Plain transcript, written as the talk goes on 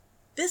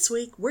This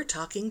week we're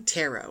talking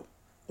tarot,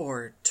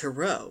 or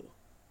tarot,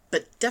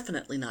 but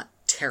definitely not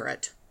tarot.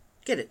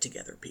 Get it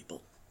together,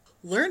 people.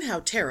 Learn how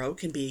tarot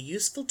can be a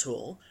useful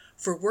tool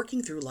for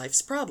working through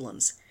life's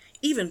problems,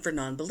 even for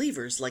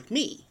non-believers like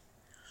me.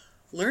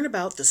 Learn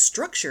about the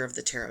structure of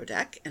the tarot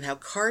deck and how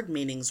card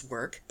meanings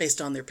work based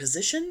on their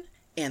position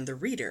and the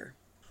reader.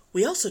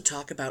 We also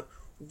talk about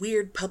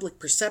weird public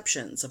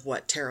perceptions of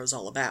what tarot's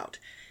all about,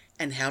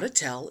 and how to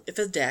tell if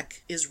a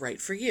deck is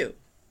right for you.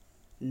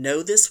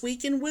 No This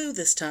Week in Woo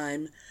this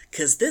time,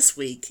 'cause this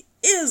week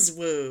is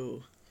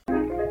Woo!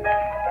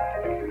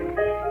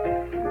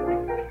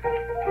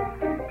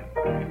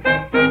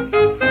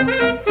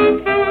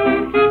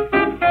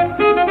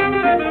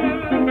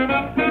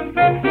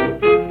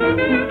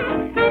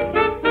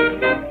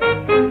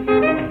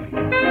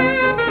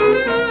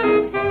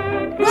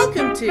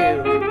 Welcome to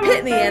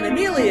Pitney and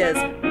Amelia's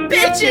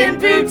Bitchin'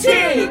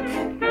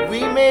 Boutique! We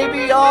may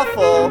be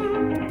awful,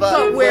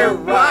 but we're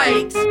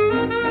right!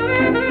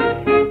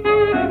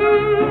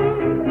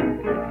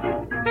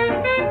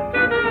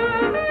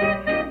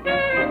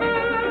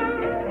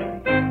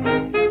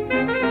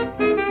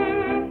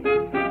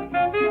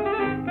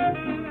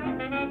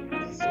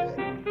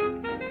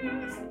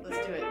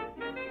 Let's do it.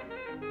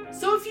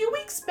 So a few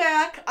weeks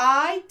back,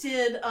 I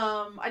did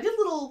a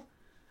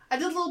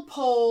little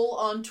poll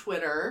on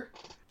Twitter,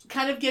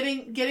 kind of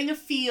getting a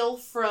feel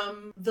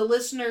from the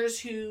listeners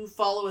who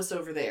follow us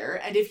over there.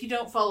 And if you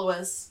don't follow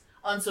us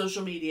on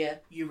social media,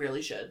 you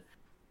really should.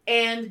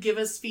 And give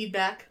us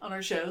feedback on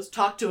our shows.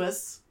 Talk to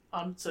us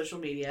on social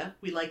media.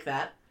 We like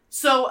that.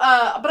 So,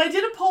 but I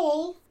did a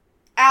poll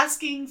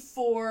asking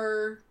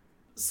for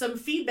some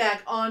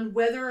feedback on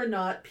whether or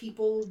not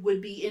people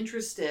would be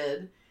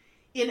interested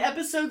in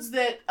episodes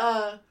that,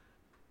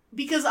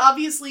 because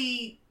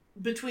obviously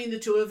between the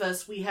two of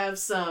us, we have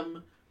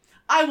some,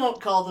 I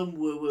won't call them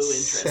woo-woo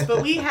interests,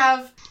 but we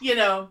have,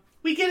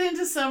 we get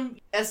into some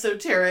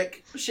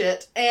esoteric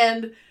shit,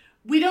 and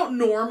we don't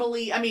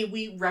normally,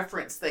 we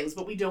reference things,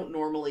 but we don't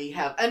normally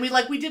have,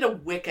 we did a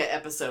Wicca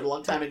episode a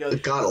long time ago.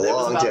 It got that was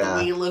along, about yeah.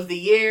 the Wheel of the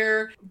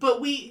Year,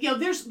 but we,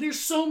 there's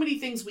so many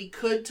things we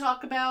could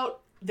talk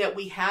about that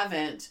we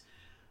haven't,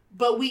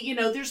 but we,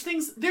 there's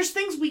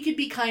things we could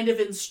be kind of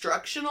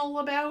instructional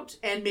about,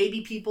 and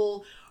maybe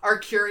people are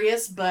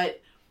curious,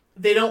 but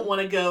they don't want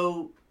to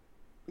go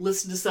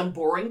listen to some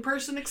boring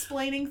person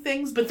explaining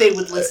things, but they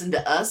would listen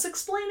to us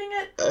explaining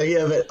it.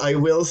 Yeah, but I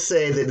will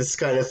say that it's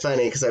kind of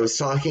funny because I was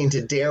talking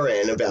to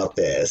Darren about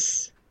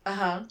this.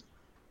 Uh-huh.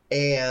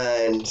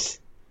 And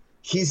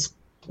he's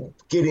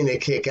getting a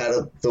kick out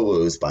of the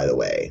woos, by the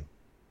way.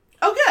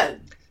 Oh,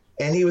 good.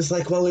 And he was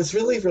like, well, it's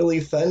really,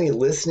 really funny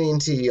listening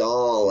to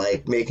y'all,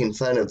 making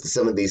fun of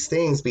some of these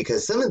things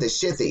because some of the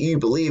shit that you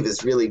believe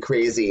is really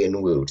crazy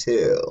in woo,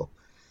 too.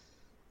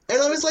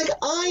 And I was like,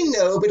 I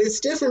know, but it's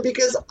different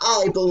because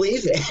I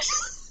believe it.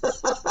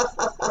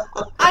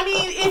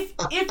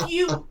 if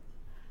you...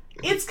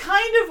 It's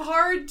kind of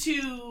hard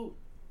to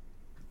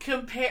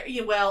compare...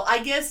 Well,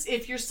 I guess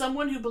if you're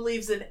someone who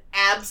believes in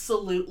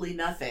absolutely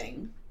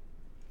nothing,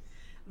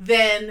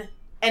 then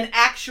an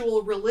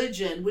actual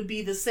religion would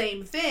be the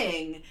same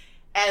thing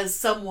as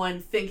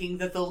someone thinking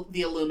that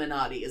the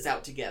Illuminati is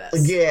out to get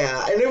us.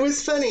 Yeah, and it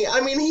was funny.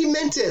 He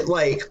meant it,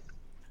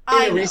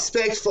 in a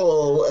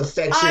respectful,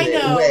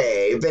 affectionate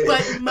way, but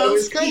it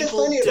was kind of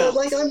funny. Don't.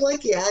 I'm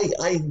like,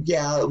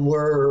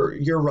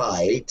 you're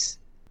right,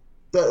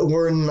 but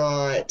we're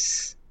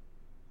not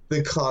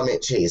the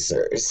comet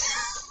chasers,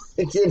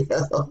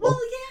 Well,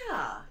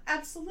 yeah,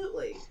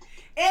 absolutely,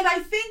 and I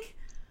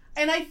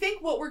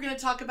think what we're going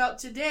to talk about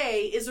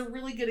today is a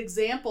really good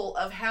example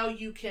of how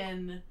you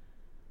can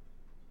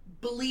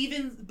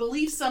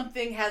believe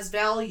something has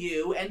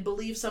value and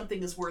believe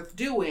something is worth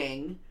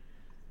doing,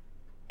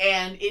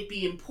 and it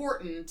be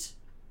important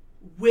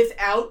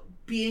without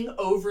being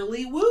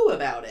overly woo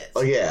about it.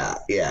 Oh yeah,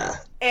 yeah.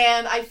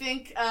 And I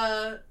think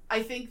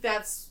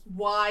that's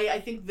why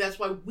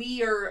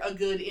we are a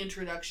good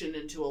introduction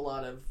into a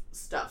lot of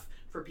stuff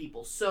for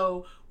people.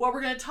 So what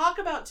we're going to talk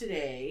about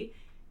today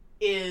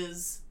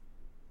is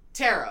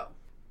tarot.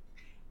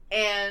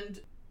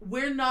 And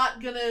we're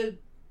not going to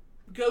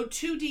go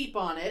too deep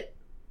on it,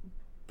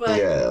 but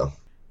yeah.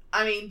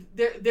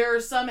 There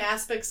are some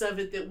aspects of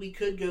it that we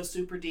could go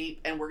super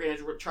deep, and we're going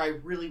to try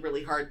really,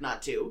 really hard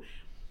not to.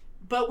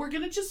 But we're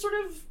going to just sort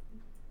of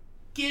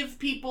give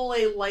people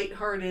a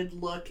lighthearted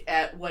look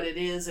at what it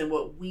is and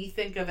what we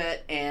think of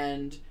it,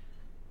 and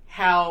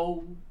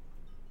how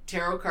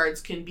tarot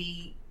cards can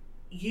be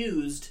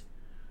used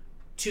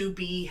to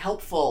be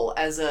helpful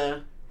as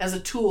a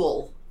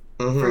tool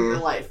for your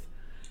life.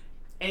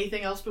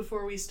 Anything else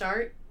before we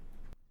start?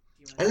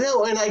 I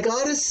know, and I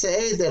gotta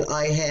say that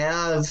I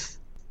have...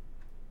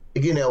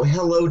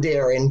 hello,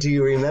 Darren, do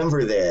you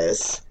remember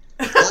this?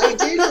 I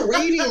did a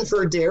reading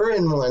for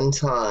Darren one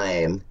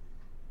time,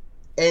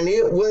 and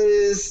it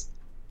was,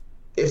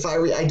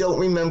 I don't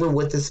remember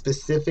what the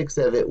specifics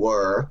of it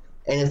were,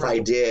 and if I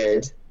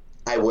did,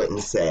 I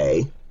wouldn't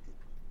say,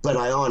 but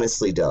I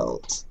honestly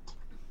don't.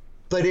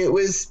 But it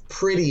was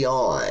pretty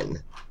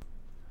on.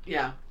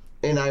 Yeah.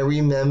 And I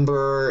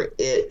remember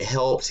it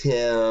helped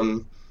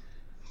him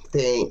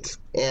think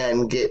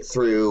and get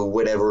through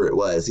whatever it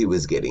was he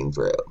was getting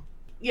through.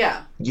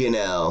 Yeah. You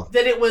know?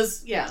 That it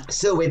was, yeah.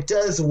 So it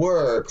does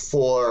work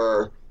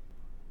for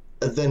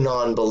the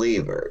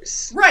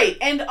non-believers. Right.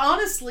 And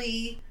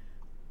honestly,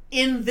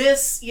 in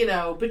this, you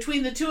know,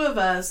 between the two of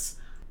us,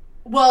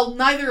 well,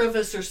 neither of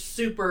us are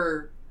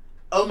super,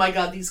 oh my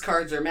God, these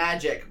cards are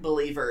magic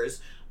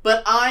believers.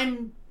 But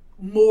I'm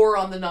more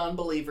on the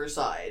non-believer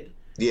side.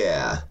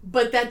 Yeah.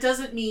 But that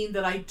doesn't mean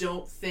that I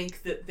don't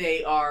think that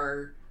they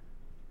are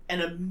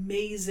an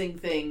amazing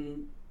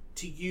thing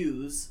to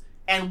use,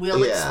 and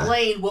we'll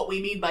explain what we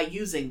mean by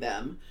using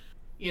them,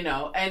 you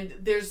know, and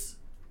there's,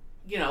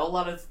 you know, a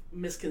lot of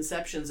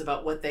misconceptions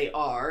about what they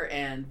are,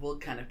 and we'll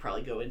kind of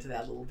probably go into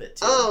that a little bit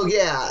too. Oh,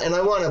 yeah, and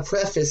I want to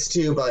preface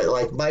too by,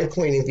 like, my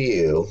point of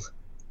view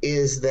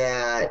is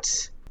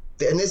that,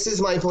 and this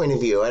is my point of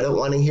view, I don't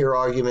want to hear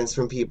arguments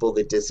from people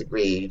that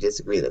disagree. You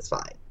disagree, that's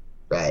fine,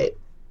 right?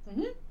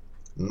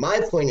 Mm-hmm. My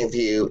point of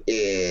view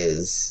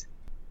is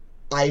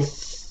I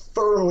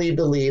firmly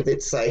believe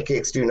that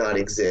psychics do not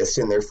exist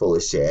and they're full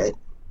of shit.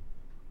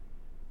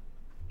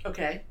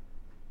 Okay.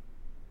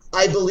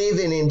 I believe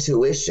in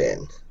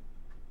intuition.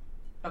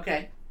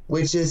 Okay.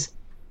 Which is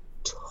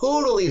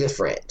totally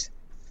different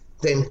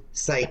than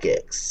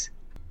psychics.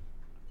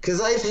 Because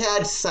I've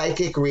had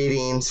psychic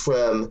readings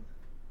from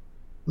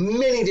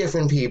many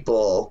different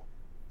people,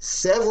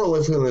 several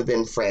of whom have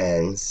been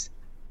friends.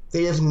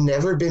 They have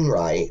never been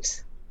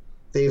right.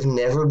 They've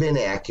never been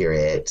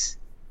accurate.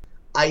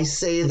 I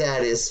say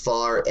that as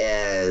far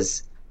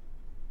as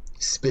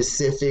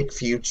specific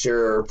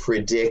future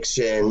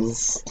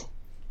predictions.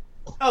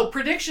 Oh,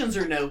 predictions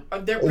are no.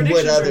 Their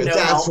predictions are no.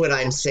 That's what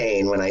I'm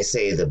saying when I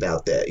say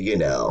about that, you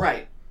know.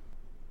 Right.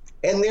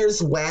 And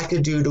there's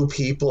wackadoodle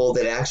people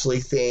that actually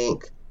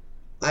think.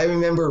 I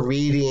remember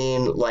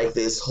reading like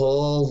this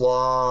whole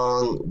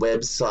long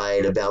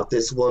website about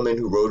this woman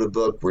who wrote a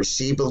book where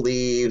she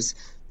believes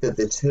that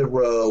the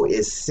tarot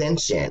is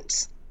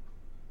sentient.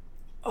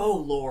 Oh,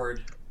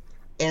 Lord.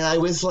 And I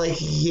was like,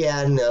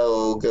 yeah,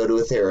 no, go to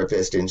a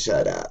therapist and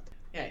shut up.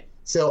 Okay.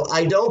 So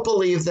I don't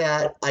believe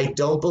that. I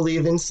don't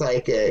believe in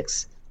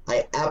psychics.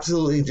 I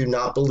absolutely do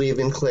not believe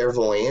in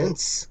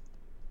clairvoyance.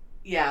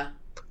 Yeah.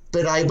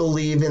 But I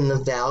believe in the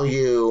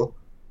value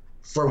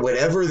for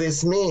whatever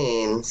this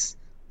means.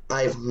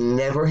 I've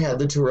never had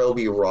the tarot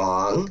be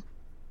wrong.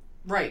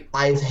 Right.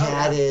 I've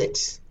had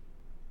it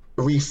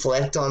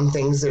reflect on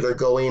things that are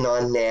going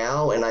on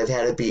now, and I've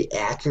had it be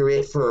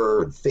accurate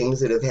for things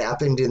that have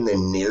happened in the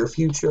near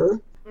future.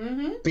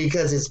 Mm-hmm.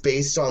 Because it's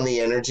based on the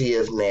energy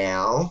of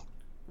now.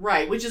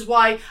 Right, which is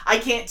why I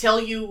can't tell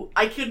you,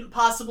 I couldn't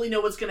possibly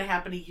know what's going to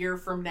happen a year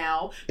from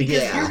now,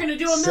 because you're going to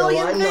do a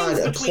million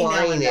things between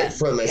now and then. So I'm not applying it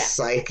from a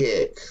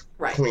psychic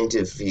point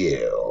of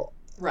view.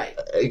 Right.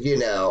 You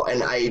know,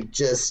 and I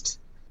just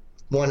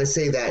want to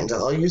say that, and to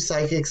all you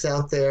psychics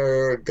out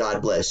there,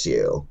 God bless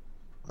you.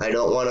 I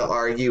don't want to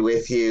argue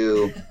with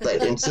you,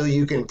 but until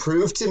you can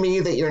prove to me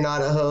that you're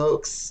not a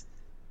hoax,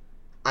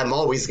 I'm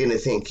always going to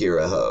think you're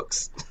a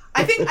hoax.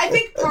 I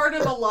think part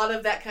of a lot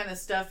of that kind of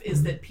stuff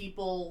is that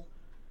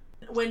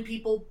when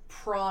people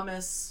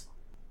promise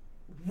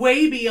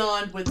way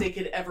beyond what they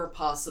could ever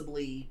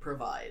possibly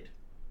provide.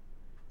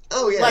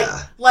 Oh,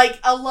 yeah. Like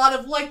a lot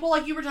of,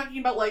 like you were talking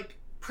about, like,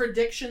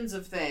 predictions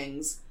of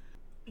things.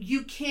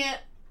 You can't,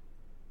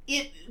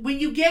 when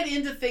you get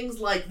into things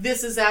like,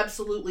 this is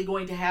absolutely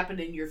going to happen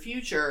in your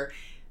future,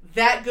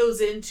 that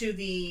goes into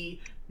the,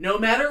 no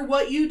matter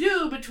what you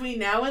do between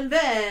now and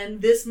then,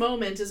 this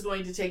moment is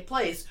going to take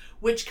place,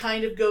 which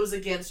kind of goes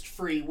against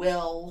free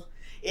will.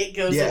 It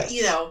goes,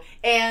 you know,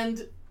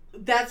 and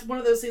that's one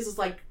of those things, is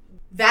like,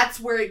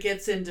 that's where it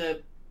gets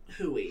into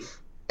hooey.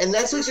 And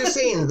that's what you're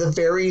saying. The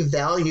very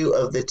value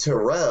of the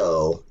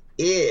tarot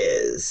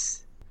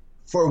is,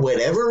 for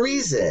whatever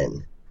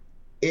reason,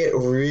 it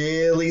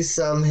really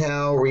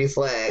somehow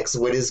reflects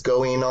what is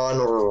going on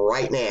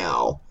right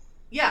now.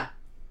 Yeah.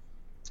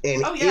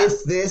 And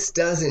if this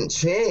doesn't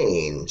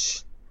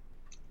change,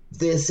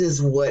 this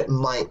is what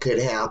could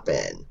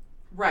happen.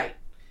 Right.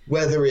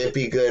 Whether it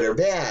be good or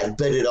bad,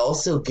 but it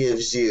also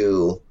gives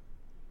you...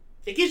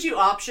 It gives you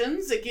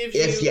options. It gives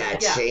you... If you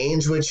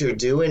change what you're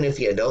doing, if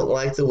you don't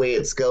like the way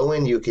it's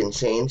going, you can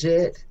change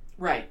it.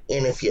 Right.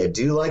 And if you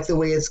do like the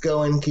way it's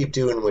going, keep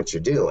doing what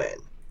you're doing.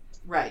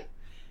 Right.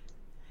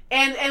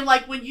 And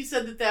like when you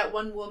said that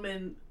one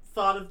woman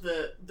thought of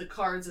the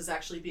cards as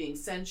actually being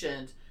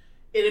sentient,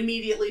 it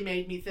immediately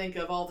made me think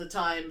of all the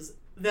times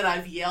that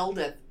I've yelled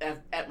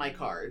at my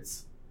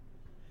cards.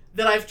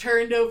 That I've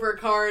turned over a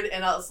card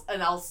and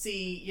I'll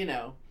see, you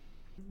know,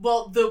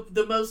 well,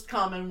 the most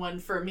common one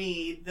for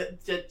me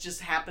that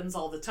just happens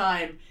all the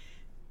time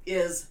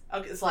is,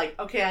 it's like,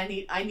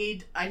 okay, I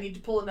need to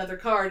pull another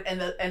card,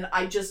 and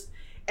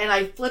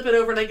I flip it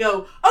over and I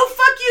go, oh,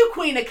 fuck you,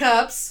 Queen of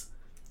Cups.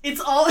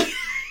 It's all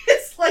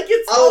it's like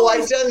it's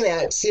I've done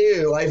that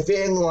too. I've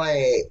been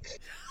like,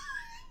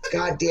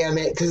 God damn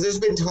it, because there's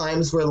been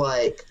times where,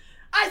 like,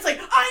 It's like,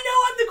 I know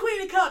I'm the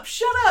Queen of Cups.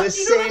 Shut up. The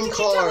same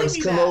cards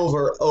come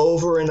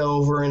over and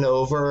over and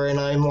over, and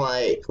I'm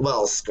like,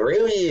 well,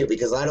 screw you,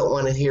 because I don't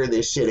want to hear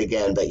this shit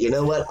again. But you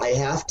know what? I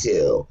have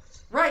to.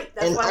 Right.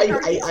 That's and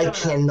why I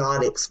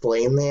cannot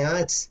explain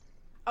that.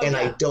 Oh, and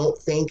yeah. I don't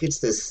think it's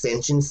the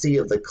sentiency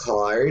of the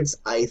cards.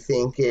 I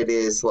think it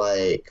is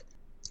like,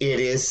 it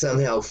is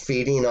somehow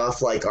feeding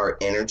off like our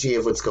energy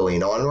of what's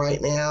going on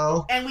right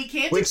now. And we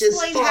can't which is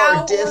explain far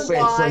how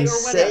different or why from or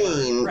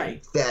saying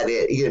right. that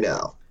it, you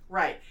know.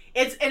 Right.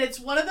 It's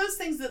one of those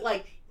things that,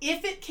 like,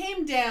 if it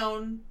came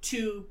down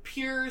to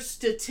pure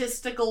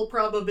statistical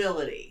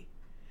probability,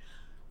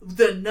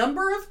 the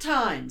number of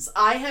times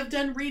I have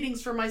done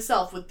readings for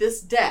myself with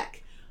this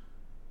deck,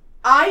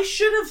 I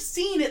should have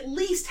seen at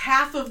least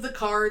half of the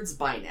cards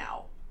by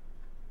now.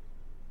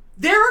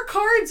 There are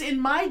cards in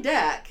my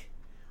deck,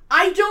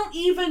 I don't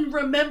even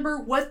remember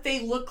what they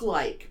look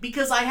like,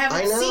 because I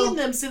haven't seen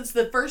them since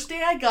the first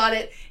day I got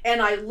it,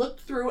 and I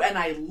looked through and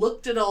I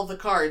looked at all the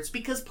cards,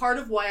 because part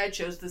of why I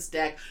chose this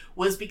deck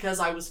was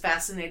because I was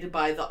fascinated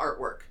by the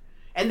artwork.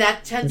 And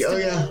that tends to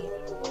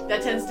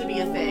be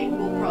a thing.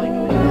 We'll probably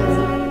go into that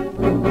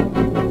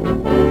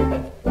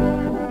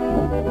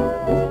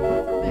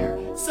from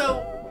there.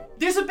 So,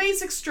 there's a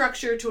basic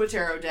structure to a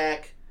tarot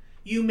deck.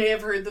 You may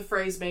have heard the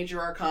phrase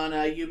Major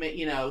Arcana.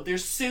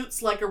 There's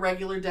suits like a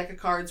regular deck of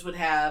cards would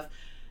have.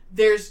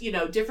 There's,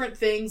 different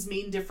things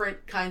mean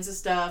different kinds of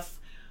stuff.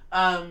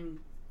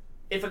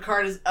 If a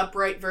card is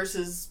upright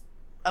versus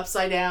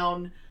upside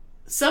down.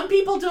 Some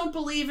people don't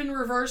believe in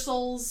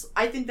reversals.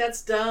 I think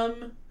that's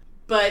dumb.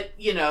 But,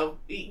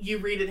 you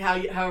read it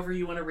however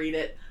you want to read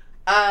it.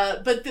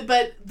 But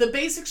the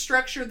basic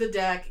structure of the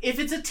deck, if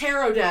it's a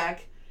tarot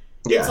deck,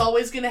 it's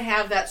always going to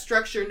have that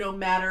structure no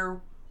matter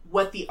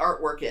what the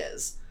artwork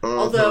is. Mm-hmm.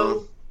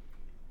 Although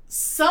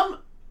some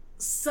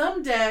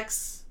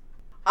decks,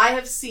 I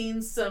have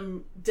seen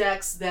some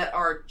decks that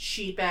are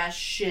cheap ass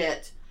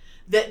shit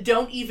that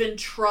don't even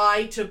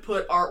try to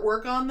put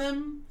artwork on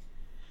them.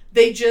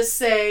 They just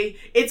say,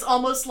 it's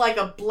almost like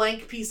a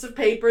blank piece of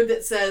paper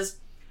that says,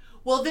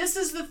 well, this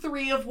is the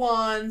Three of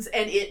Wands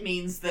and it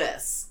means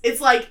this. It's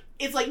like,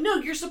 no,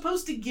 you're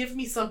supposed to give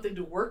me something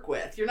to work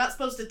with. You're not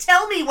supposed to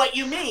tell me what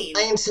you mean.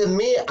 And to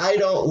me, I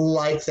don't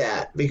like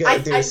that,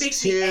 because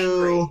there's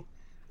two,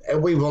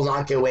 and we will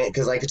not go in,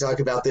 because I could talk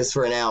about this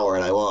for an hour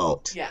and I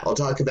won't. Yeah. I'll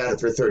talk about it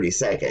for 30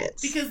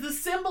 seconds. Because the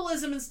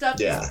symbolism and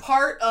stuff is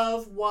part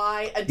of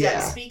why a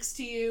deck speaks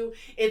to you.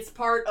 It's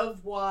part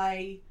of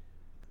why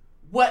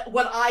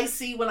what I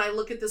see when I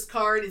look at this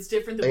card is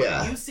different than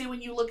what you see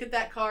when you look at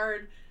that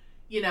card.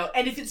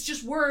 And if it's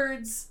just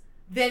words,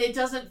 then it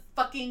doesn't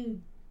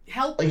fucking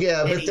help.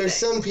 Yeah, but there's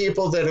some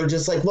people that are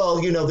just like, well,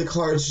 the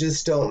cards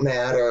just don't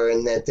matter,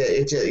 and that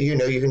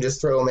you can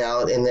just throw them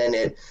out, and then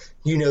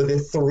the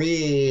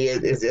three,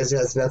 it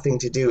has nothing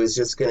to do, is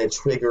just going to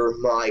trigger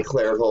my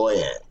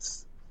clairvoyance.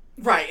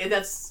 Right, and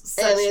that's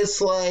and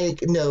it's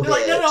like, no, they're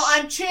like, no,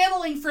 I'm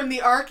channeling from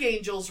the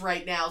archangels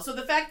right now. So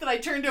the fact that I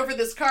turned over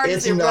this card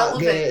is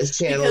irrelevant.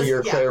 It's not going to channel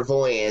your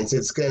clairvoyance.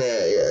 It's going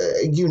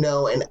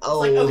to, and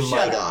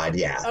my God,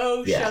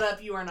 shut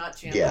up, you are not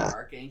channeling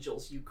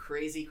archangels, you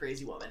crazy,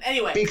 crazy woman.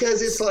 Anyway.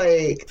 Because it's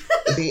like,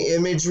 the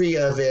imagery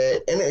of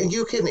it, and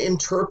you can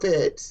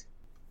interpret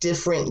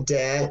different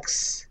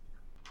decks.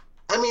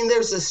 I mean,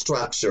 there's a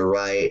structure,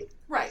 right?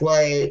 Right.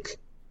 Like,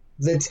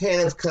 the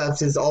Ten of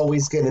Cups is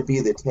always going to be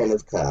the Ten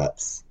of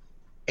Cups.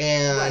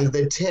 And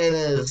the Ten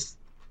of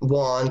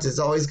Wands is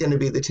always going to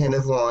be the Ten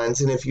of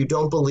Wands. And if you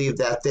don't believe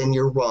that, then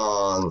you're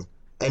wrong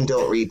and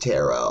don't read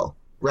tarot.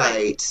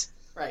 Right?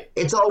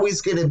 It's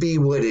always going to be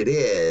what it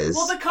is.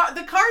 Well, the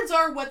cards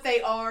are what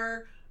they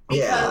are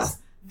because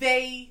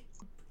they,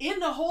 in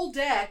the whole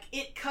deck,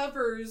 it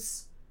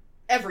covers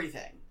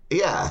everything.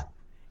 Yeah.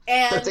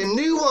 But the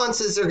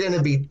nuances are going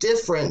to be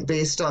different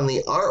based on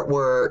the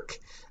artwork.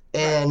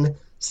 And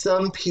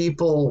some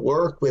people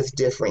work with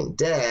different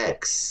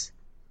decks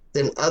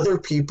than other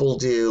people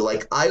do.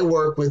 Like, I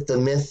work with the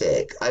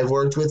Mythic. I've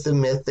worked with the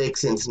Mythic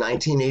since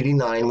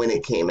 1989 when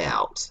it came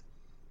out.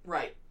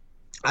 Right.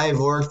 I've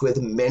worked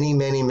with many,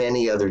 many,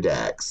 many other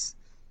decks.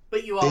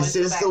 But you always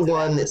This is the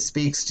one that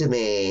speaks to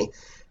me.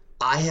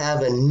 I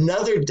have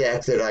another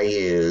deck that I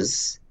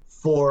use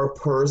for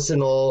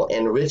personal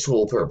and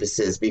ritual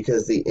purposes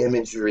because the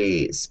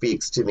imagery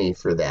speaks to me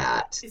for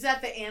that. Is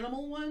that the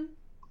animal one?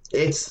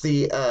 It's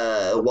the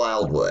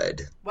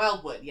Wildwood.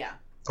 Wildwood, yeah.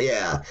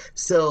 Yeah.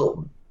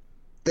 So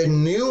the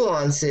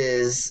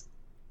nuances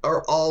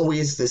are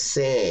always the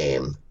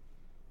same,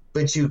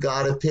 but you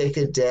gotta pick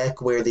a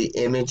deck where the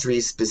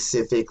imagery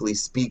specifically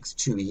speaks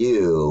to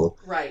you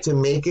to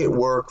make it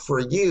work for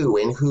you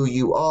and who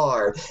you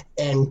are.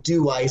 And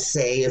do I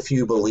say, if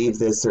you believe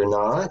this or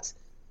not,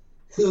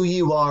 who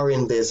you are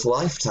in this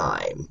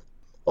lifetime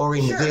or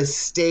in this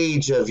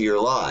stage of your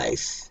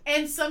life.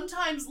 And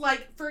sometimes,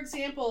 like, for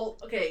example,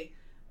 okay,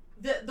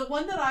 the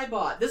one that I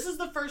bought, this is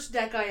the first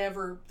deck I've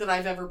ever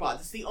bought.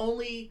 It's the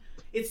only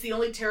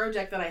tarot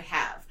deck that I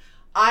have.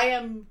 I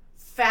am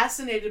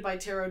fascinated by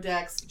tarot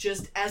decks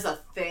just as a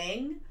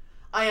thing.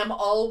 I am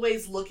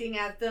always looking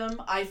at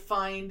them. I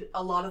find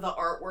a lot of the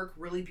artwork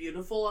really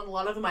beautiful on a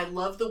lot of them. I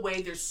love the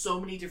way there's so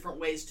many different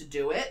ways to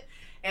do it.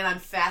 And I'm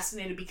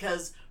fascinated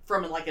because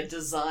from like a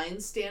design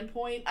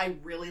standpoint, I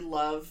really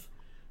love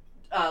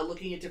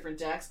looking at different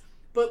decks.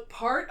 But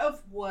part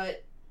of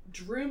what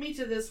drew me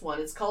to this one,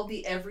 it's called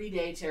the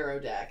Everyday Tarot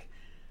deck.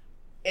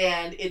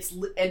 And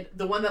and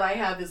the one that I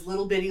have is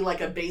little bitty,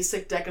 like a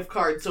basic deck of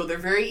cards. So they're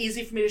very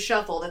easy for me to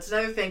shuffle. That's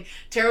another thing.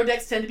 Tarot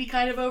decks tend to be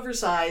kind of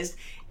oversized.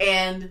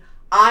 And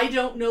I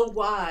don't know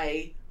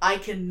why I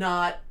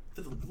cannot,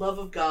 for the love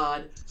of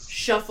God,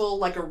 shuffle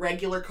like a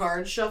regular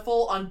card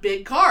shuffle on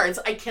big cards.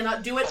 I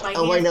cannot do it.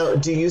 I know.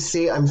 Do you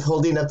see? I'm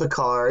holding up a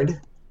card.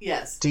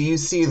 Yes. Do you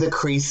see the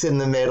crease in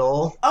the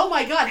middle? Oh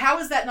my God. How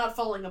is that not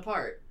falling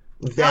apart?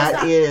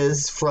 That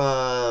is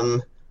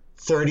from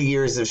 30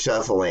 years of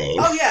shuffling.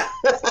 Oh yeah.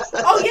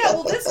 Oh yeah.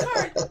 Well, this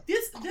card,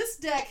 this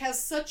deck has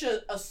such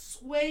a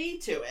sway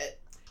to it.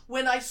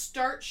 When I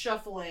start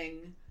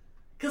shuffling,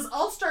 because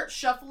I'll start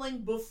shuffling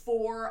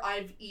before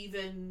I've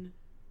even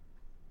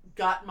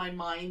got my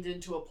mind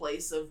into a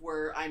place of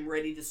where I'm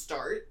ready to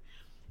start,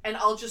 and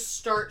I'll just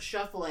start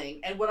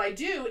shuffling. And what I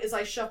do is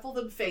I shuffle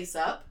them face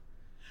up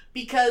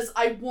because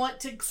I'm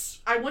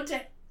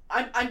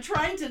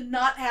trying to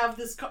not have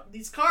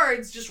these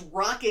cards just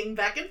rocking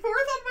back and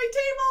forth on my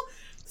table.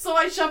 So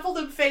I shuffle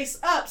them face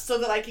up so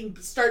that I can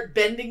start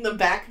bending them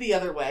back the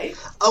other way.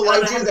 Oh,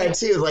 I do that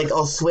too. Like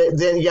I'll switch.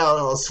 Then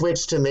I'll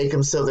switch to make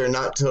them so they're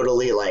not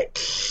totally like.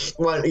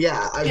 Well,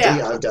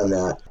 I've done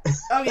that.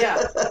 Oh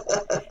yeah,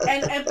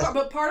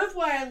 but part of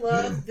why I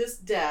love this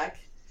deck,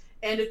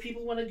 and if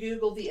people want to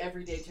Google the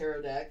Everyday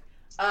Tarot deck,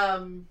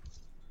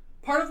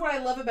 part of what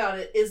I love about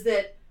it is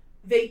that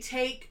they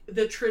take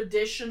the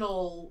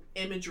traditional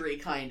imagery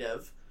kind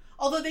of,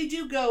 although they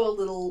do go a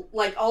little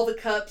like all the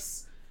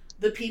cups.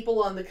 The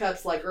people on the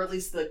cups, like, or at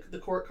least the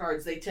court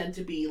cards, they tend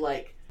to be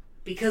like,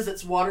 because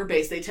it's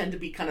water-based, they tend to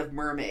be kind of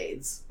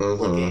mermaids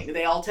looking.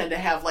 They all tend to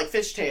have like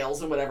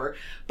fishtails and whatever.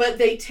 But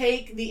they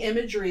take the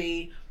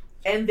imagery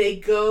and they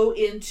go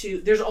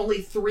into, there's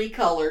only 3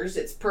 colors.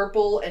 It's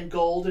purple and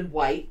gold and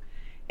white.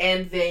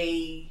 And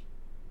they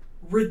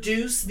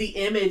reduce the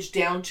image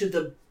down to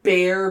the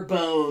bare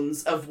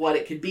bones of what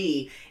it could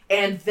be.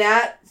 And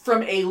that,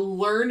 from a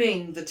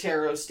learning the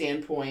tarot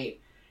standpoint,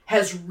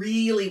 has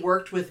really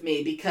worked with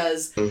me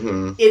because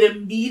it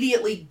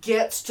immediately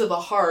gets to the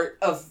heart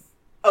of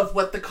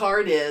what the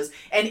card is.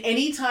 And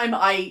anytime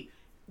I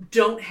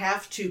don't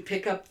have to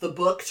pick up the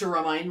book to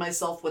remind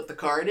myself what the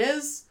card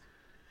is,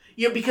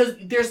 because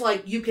there's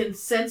like, you can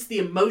sense the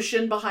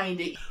emotion behind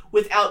it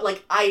without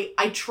like,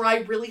 I try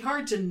really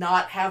hard to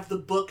not have the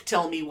book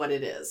tell me what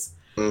it is.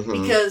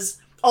 Because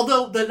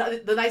although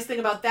the nice thing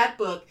about that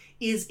book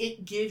is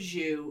it gives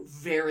you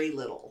very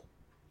little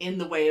in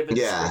the way of a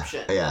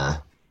description. Yeah.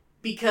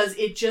 Because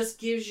it just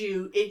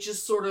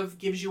sort of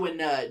gives you a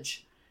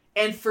nudge.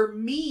 And for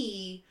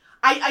me,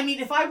 I mean,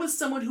 if I was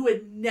someone who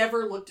had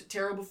never looked at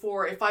tarot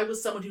before, if I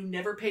was someone who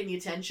never paid any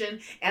attention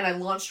and I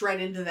launched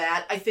right into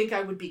that, I think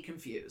I would be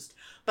confused.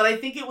 But I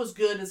think it was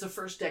good as a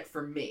first deck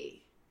for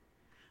me.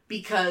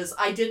 Because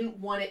I didn't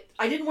want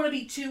to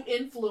be too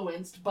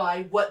influenced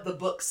by what the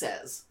book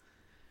says.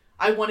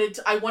 I wanted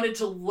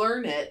to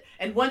learn it,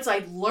 and once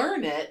I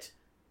learn it,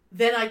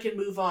 then I can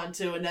move on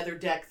to another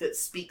deck that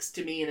speaks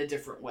to me in a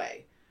different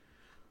way.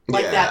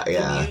 Like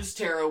the Muse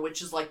Tarot,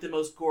 which is like the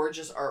most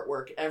gorgeous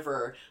artwork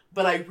ever.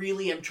 But I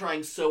really am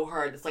trying so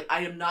hard. It's like,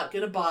 I am not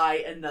going to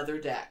buy another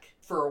deck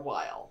for a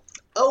while.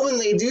 Oh, and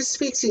they do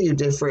speak to you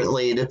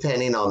differently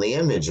depending on the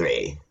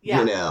imagery. Yeah.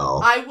 You know.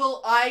 I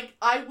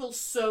will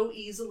so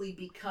easily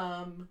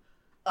become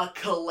a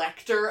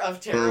collector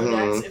of tarot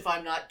decks if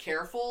I'm not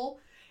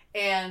careful.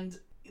 And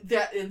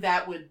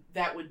that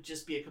would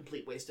just be a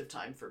complete waste of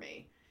time for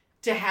me.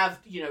 To have,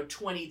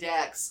 20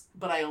 decks,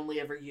 but I only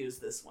ever use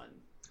this one.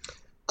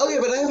 Oh, yeah,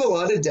 but I have a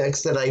lot of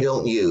decks that I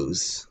don't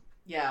use.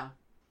 Yeah.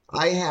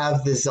 I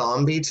have the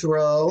Zombie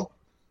Tarot,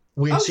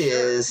 which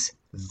is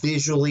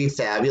visually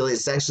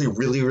fabulous. It's actually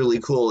really, really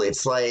cool.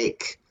 It's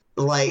like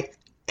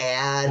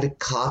ad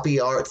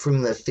copy art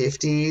from the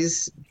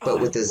 50s,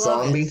 but with the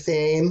zombie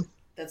theme.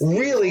 That's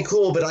really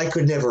cool, but I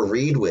could never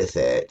read with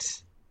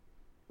it.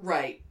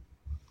 Right.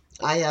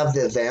 I have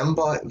the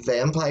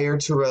Vampire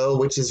Tarot,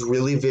 which is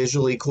really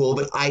visually cool,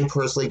 but I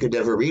personally could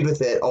never read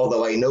with it,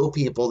 although I know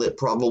people that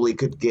probably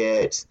could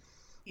get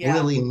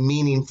really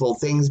meaningful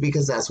things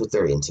because that's what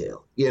they're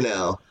into,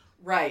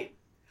 Right.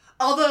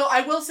 Although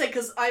I will say,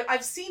 because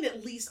I've seen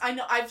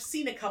I've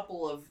seen a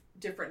couple of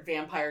different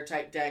vampire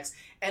type decks,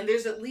 and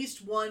there's at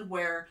least one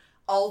where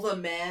all the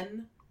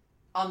men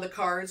on the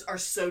cards are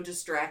so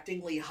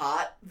distractingly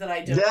hot that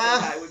I don't think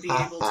I would be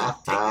able to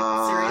take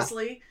it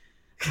seriously.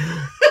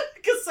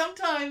 Because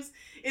sometimes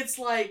it's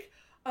like,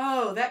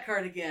 oh, that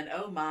card again.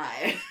 Oh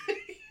my.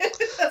 But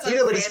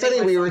it's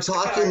funny. We were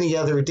talking the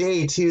other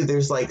day too.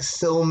 There's like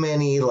so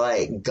many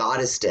like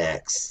goddess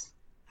decks.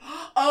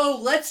 Oh,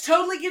 let's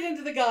totally get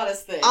into the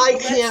goddess thing. I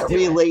can't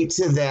relate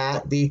to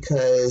that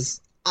because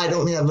I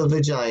don't have a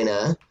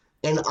vagina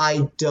and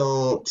I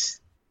don't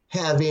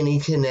have any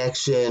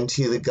connection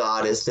to the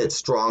goddess that's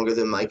stronger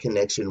than my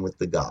connection with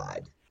the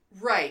god.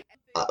 Right.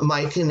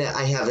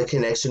 I have a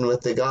connection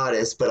with the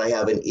goddess, but I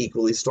have an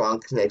equally strong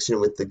connection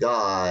with the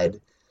god.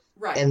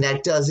 Right. And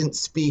that doesn't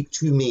speak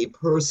to me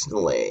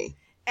personally.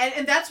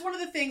 And that's one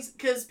of the things,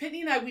 because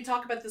Pitney and I, we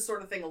talk about this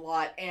sort of thing a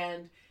lot,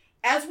 and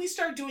as we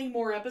start doing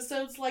more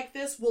episodes like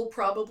this, we'll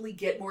probably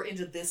get more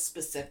into this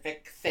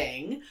specific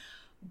thing.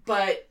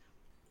 But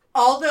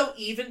although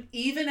even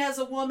as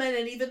a woman,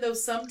 and even though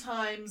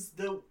sometimes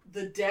the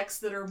decks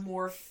that are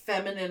more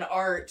feminine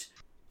art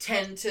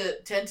tend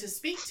to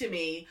speak to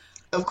me,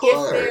 of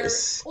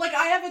course. Like,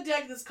 I have a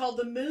deck that's called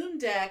the Moon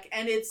deck,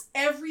 and it's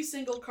every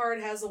single card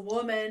has a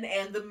woman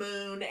and the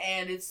moon,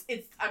 and it's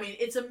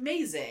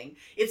amazing.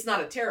 It's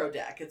not a tarot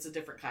deck, it's a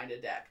different kind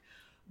of deck.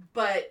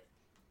 But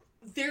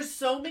there's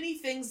so many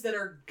things that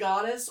are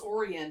goddess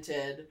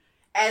oriented,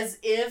 as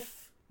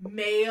if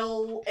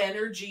male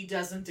energy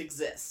doesn't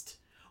exist.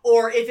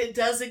 Or if it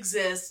does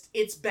exist,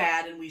 it's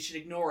bad and we should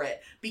ignore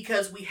it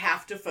because we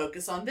have to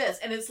focus on this.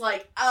 And it's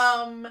like,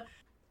 even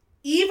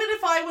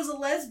if I was a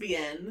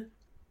lesbian,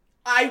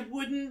 I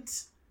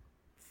wouldn't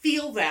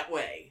feel that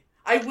way.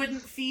 I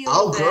wouldn't feel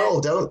Oh, girl,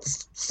 don't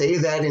say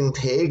that in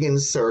pagan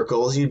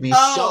circles. You'd be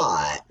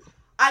shot.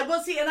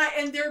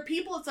 And there are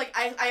people, it's like,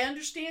 I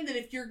understand that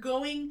if you're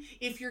going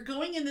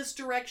in this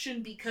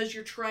direction because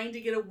you're trying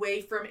to get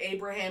away from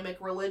Abrahamic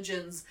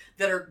religions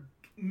that are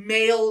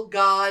male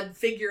god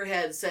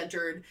figurehead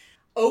centered,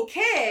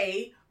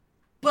 okay,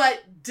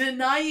 but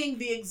denying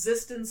the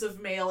existence of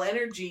male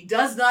energy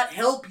does not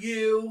help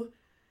you,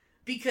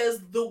 because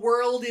the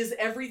world is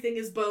everything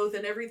is both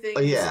and everything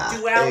is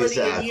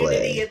duality and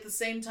unity at the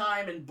same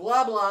time and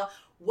blah blah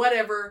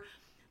whatever.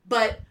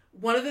 But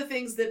one of the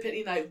things that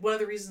Pitney and I, one of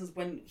the reasons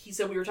when he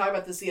said we were talking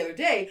about this the other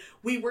day,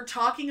 we were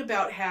talking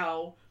about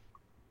how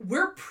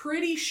we're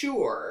pretty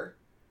sure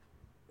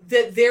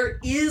that there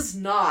is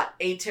not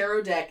a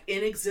tarot deck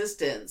in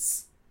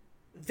existence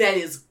that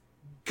is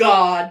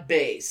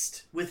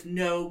God-based with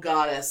no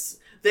goddess.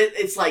 That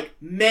it's like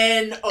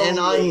men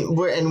only.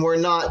 And we're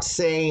not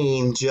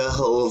saying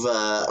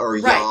Jehovah or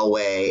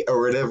Yahweh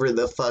or whatever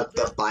the fuck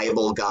the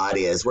Bible God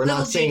is. We're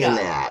not saying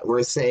that.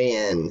 We're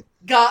saying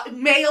God,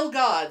 male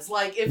gods.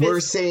 Like if we're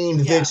saying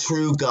the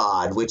true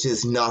God, which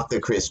is not the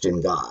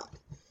Christian God.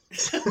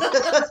 The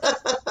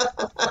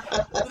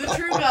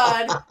true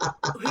God,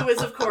 who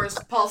is of course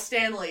Paul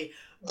Stanley.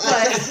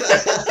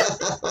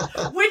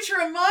 But which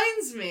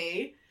reminds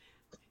me,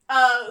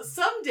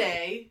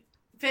 someday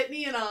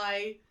Pitney and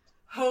I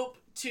hope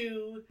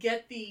to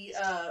get the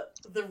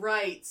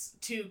rights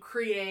to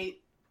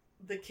create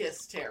the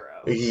Kiss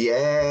Tarot.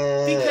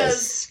 Yes.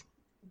 Because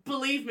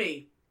believe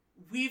me,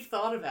 we've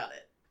thought about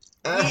it.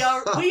 We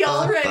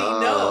already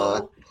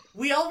know.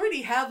 We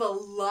already have a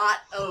lot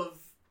of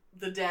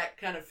the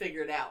deck kind of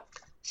figured out.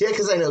 Yeah,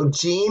 because I know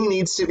Jean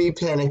needs to be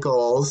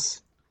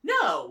pentacles.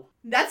 No,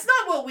 that's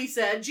not what we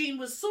said. Jean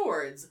was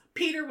swords.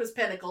 Peter was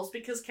pentacles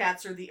because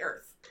cats are the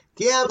earth.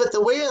 Yeah, but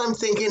the way I'm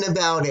thinking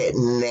about it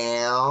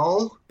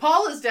now,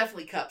 Paul is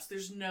definitely cups.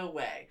 There's no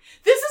way.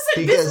 This is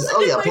a good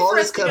way Paul for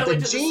is us to go but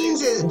into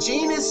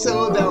Jean is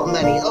so about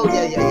money. Oh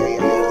yeah.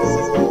 This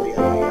is cool.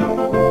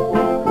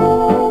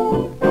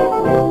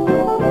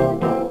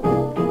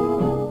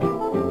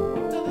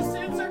 So the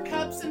suits are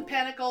cups and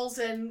pentacles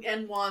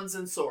and wands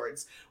and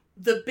swords.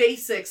 The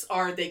basics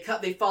are they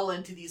fall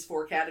into these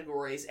four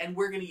categories, and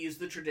we're going to use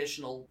the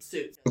traditional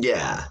suits.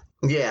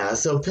 Yeah,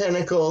 so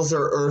pentacles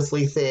are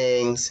earthly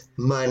things,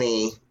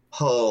 money,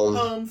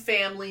 home,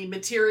 family,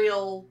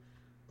 material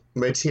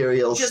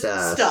just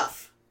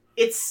stuff.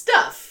 It's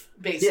stuff,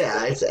 basically.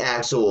 Yeah, it's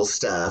actual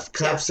stuff.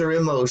 Cups are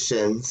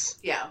emotions.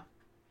 Yeah.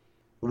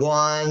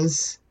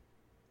 Wands,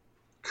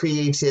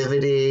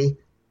 creativity.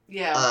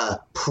 Yeah.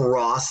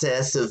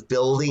 Process of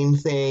building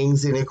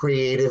things in a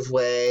creative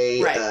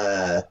way.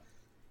 Right.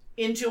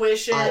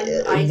 Intuition,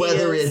 ideas.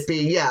 Whether it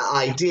be,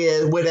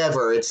 idea,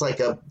 whatever. It's like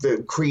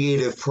the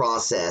creative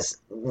process,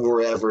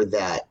 wherever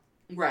that.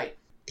 Right.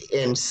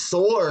 And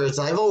swords,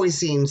 I've always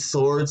seen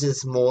swords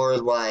as more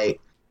like,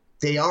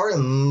 they are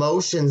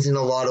emotions in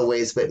a lot of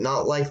ways, but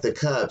not like the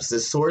cups. The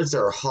swords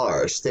are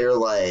harsh. They're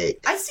like...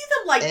 I see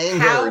them like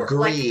anger,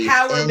 grief,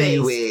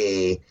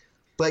 power-based.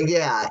 But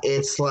yeah,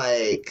 it's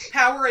like...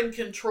 power and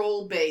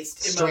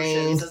control-based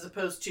emotions as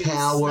opposed to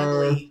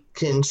power, snuggly.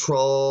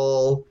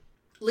 Control...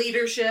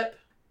 leadership,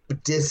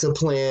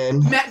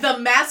 discipline, the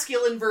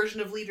masculine version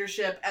of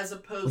leadership, as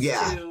opposed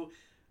to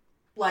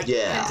like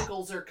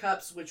pentacles or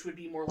cups, which would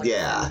be more like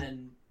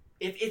feminine.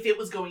 If it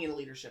was going in a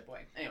leadership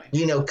way, anyway.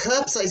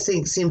 Cups I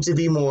think seem to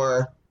be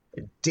more,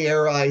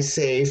 dare I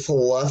say,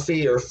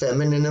 fluffy or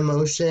feminine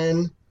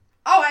emotion.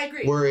 Oh, I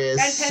agree.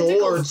 Whereas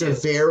swords are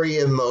very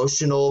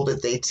emotional,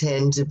 but they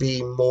tend to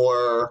be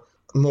more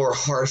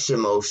harsh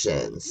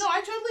emotions. No,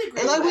 I totally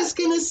agree. And I was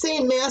going to say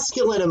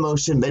masculine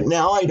emotion, but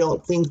now I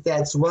don't think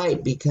that's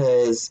right,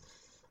 because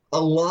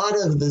a lot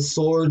of the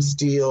swords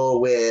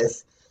deal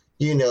with,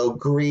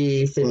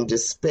 grief and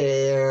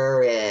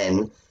despair,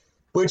 and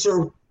which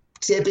are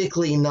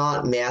typically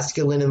not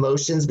masculine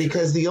emotions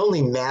because the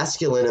only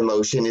masculine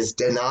emotion is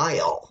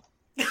denial.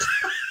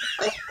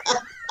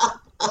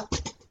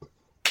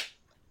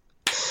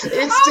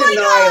 It's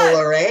denial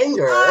or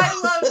anger. I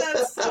love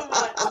that so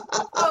much.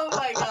 Oh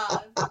my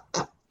god.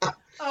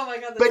 Oh my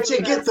god. But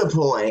you get the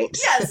point.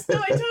 Yes, no,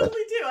 I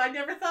totally do. I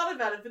never thought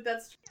about it, but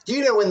that's true.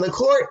 You know, in the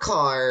court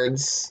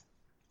cards,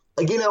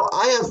 you know,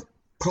 I have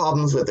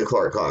problems with the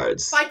court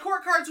cards. By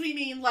court cards, we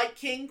mean like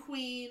king,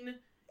 queen,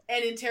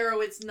 and in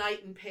tarot, it's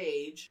knight and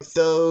page.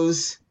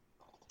 Those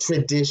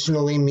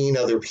traditionally mean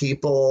other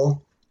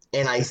people,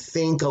 and I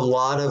think a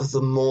lot of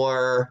the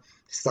more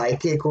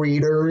psychic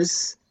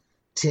readers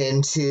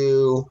tend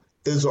to,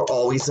 those are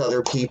always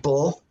other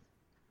people.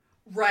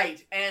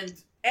 Right, and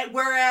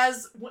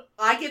whereas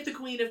I get the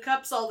Queen of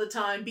Cups all the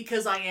time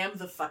because I am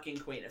the fucking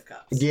Queen of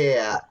Cups.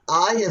 Yeah,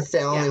 I have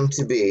found them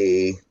to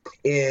be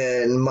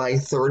in my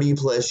 30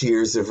 plus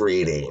years of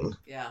reading.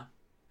 Yeah.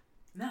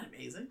 Isn't that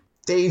amazing?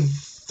 They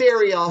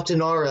very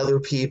often are other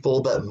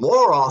people, but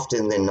more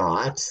often than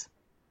not,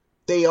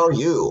 they are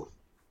you.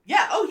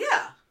 Yeah, oh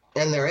yeah.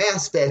 And there are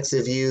aspects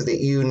of you that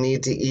you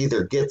need to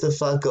either get the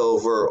fuck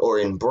over or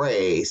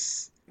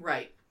embrace.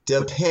 Right.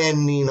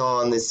 Depending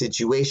on the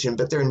situation,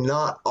 but they're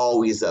not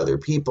always other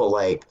people.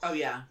 Like, oh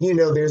yeah. You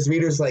know, there's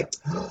readers like,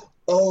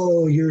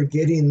 oh, you're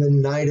getting the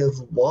Knight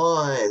of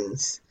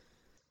Wands.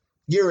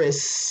 You're a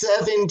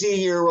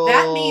 70-year-old.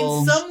 That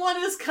means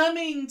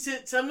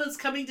someone's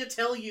coming to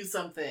tell you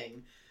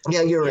something.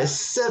 Yeah, you're a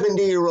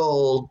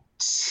 70-year-old,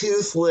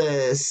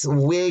 toothless,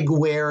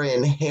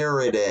 wig-wearing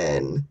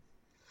harridan.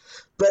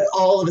 But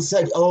all of a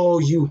sudden, oh,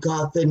 you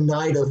got the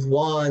Knight of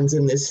Wands,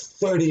 and this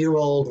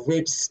 30-year-old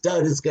rich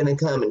stud is going to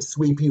come and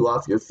sweep you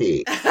off your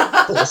feet.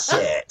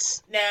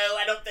 Bullshit. No,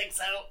 I don't think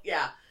so.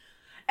 Yeah.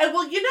 And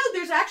well, you know,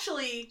 there's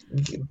actually...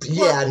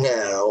 Yeah,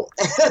 no.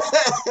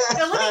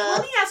 Now,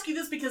 let me ask you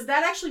this, because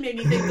that actually made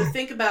me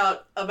think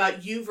about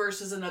you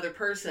versus another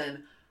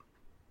person.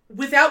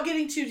 Without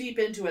getting too deep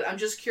into it, I'm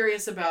just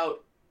curious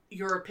about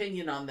your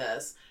opinion on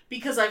this.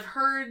 Because I've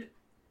heard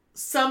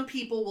some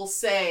people will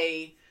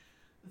say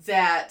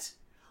that,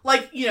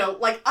 like, you know,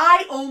 like,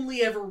 I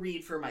only ever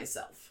read for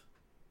myself.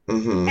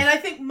 Mm-hmm. And I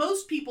think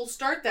most people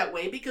start that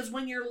way because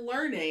when you're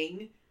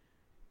learning,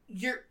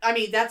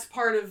 that's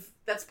part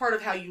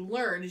of how you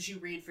learn is you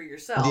read for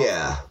yourself.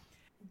 Yeah.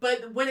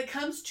 But when it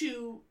comes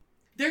to,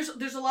 there's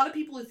a lot of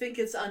people who think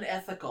it's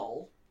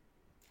unethical.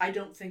 I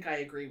don't think I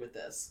agree with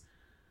this.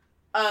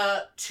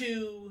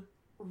 To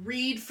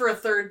read for a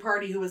third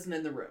party who isn't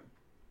in the room.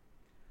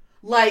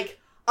 Like,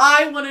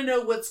 I want to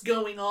know what's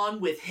going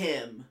on with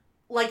him.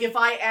 Like, if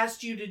I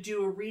asked you to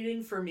do a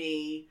reading for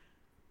me,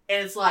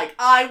 and it's like,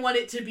 I want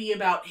it to be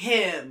about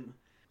him.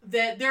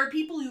 That there are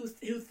people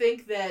who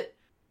think that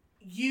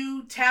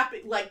you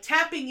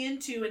tapping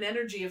into an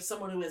energy of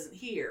someone who isn't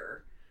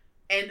here.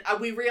 And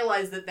we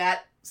realize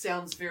that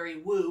sounds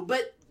very woo,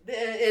 but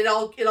it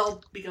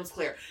all becomes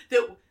clear.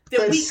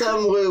 But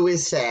some woo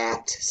is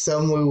fact.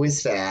 Some woo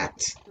is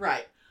fact.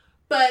 Right.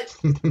 But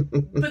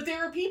but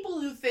there are people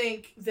who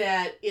think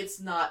that it's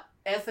not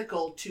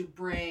ethical to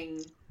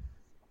bring...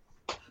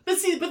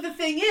 But the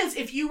thing is,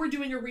 if you were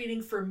doing a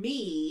reading for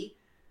me,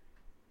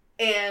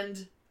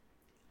 and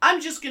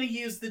I'm just going to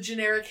use the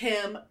generic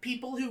him,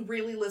 people who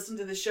really listen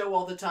to the show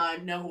all the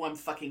time know who I'm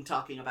fucking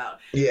talking about.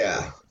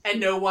 Yeah. And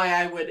know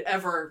why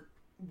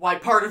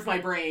part of my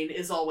brain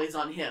is always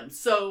on him.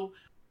 So,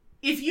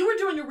 if you were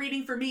doing a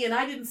reading for me and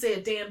I didn't say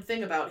a damn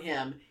thing about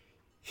him,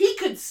 he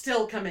could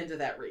still come into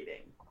that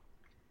reading.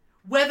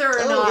 Whether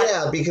or not... Oh,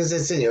 yeah, because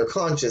it's in your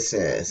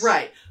consciousness.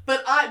 Right.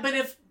 But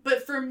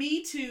for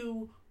me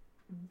to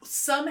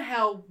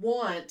somehow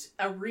want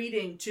a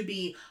reading to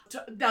be...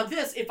 Now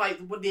this,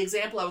 the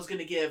example I was going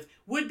to give,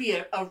 would be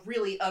a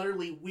really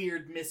utterly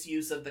weird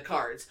misuse of the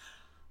cards.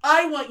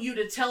 I want you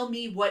to tell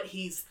me what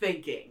he's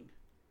thinking.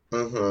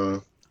 Mm-hmm.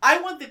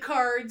 I want the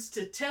cards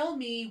to tell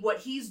me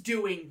what he's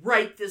doing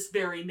right this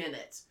very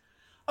minute.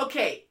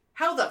 Okay,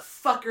 how the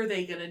fuck are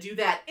they going to do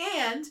that?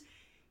 And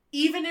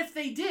even if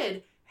they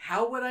did,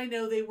 how would I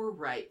know they were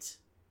right?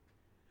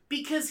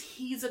 Because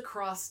he's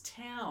across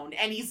town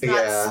and he's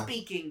not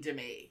speaking to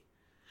me.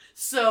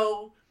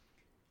 So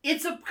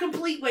it's a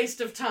complete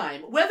waste of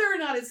time, whether or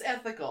not it's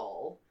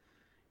ethical.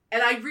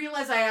 And I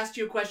realize I asked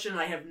you a question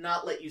and I have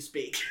not let you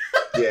speak.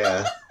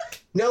 Yeah.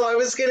 No, I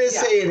was going to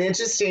say an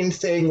interesting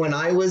thing when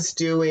I was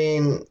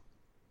doing,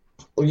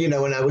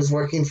 when I was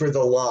working for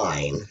The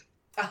Line.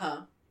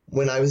 Uh-huh.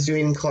 When I was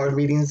doing card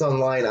readings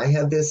online, I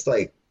had this,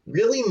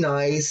 really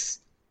nice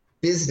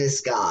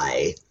business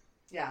guy.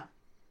 Yeah.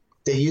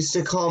 They used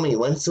to call me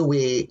once a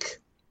week,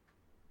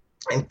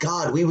 and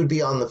God, we would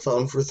be on the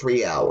phone for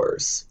 3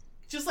 hours.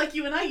 Just like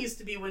you and I used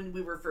to be when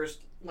we were first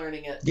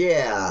learning it.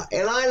 Yeah,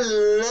 and I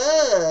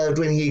loved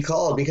when he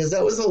called because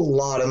that was a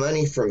lot of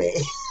money for me.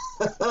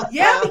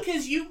 Yeah,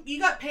 because you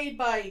got paid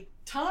by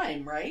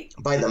time, right?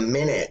 By the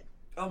minute.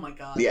 Oh my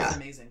God, yeah. That's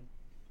amazing.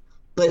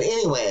 But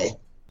anyway,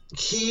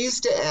 he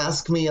used to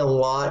ask me a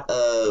lot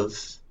of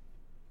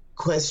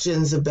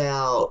questions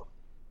about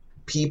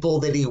people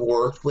that he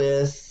worked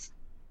with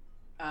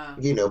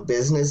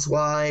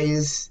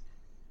business-wise.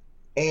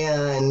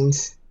 And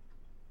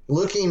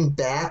looking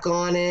back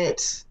on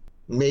it,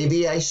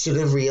 maybe I should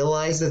have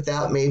realized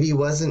that maybe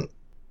wasn't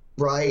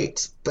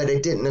right, but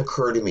it didn't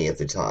occur to me at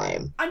the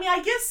time. I mean,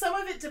 I guess some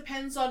of it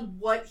depends on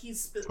what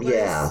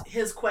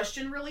his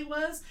question really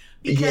was.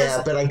 Because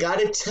yeah, but I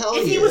gotta tell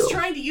you, if he was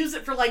trying to use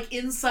it for like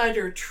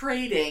insider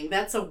trading,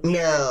 that's a weird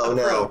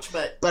approach.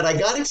 No. But I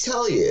gotta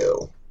tell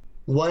you,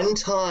 one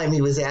time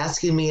he was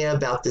asking me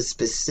about the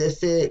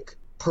specific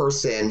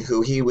person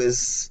who he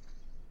was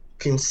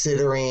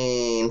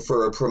considering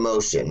for a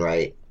promotion,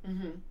 right?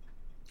 Mm-hmm.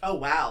 Oh,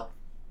 wow.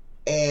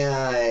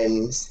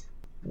 And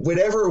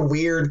whatever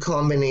weird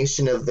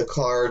combination of the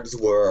cards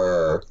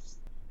were,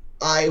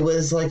 I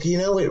was like,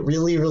 it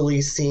really,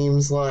 really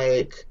seems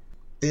like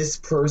this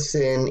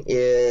person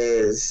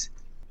is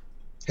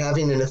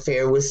having an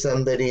affair with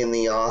somebody in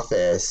the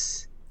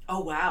office.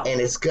 Oh, wow.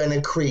 And it's going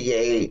to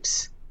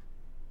create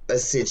a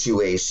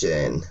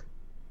situation.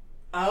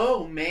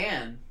 Oh,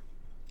 man.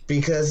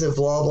 Because of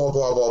blah, blah,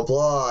 blah, blah,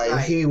 blah. Right. And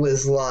he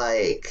was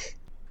like,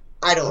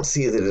 I don't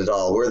see that at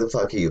all. Where the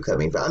fuck are you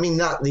coming from? I mean,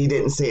 he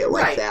didn't say it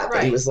like that,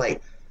 but he was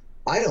like,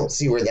 I don't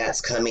see where that's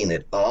coming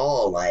at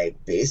all.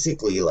 Like,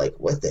 basically, like,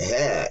 what the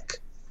heck?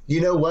 You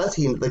know what?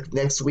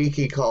 Next week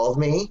he called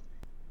me.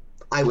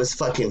 I was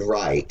fucking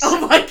right.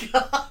 Oh my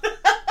God.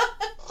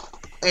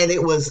 And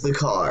it was the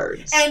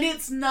cards. And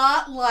it's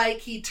not like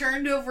he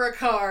turned over a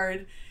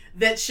card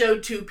that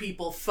showed two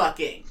people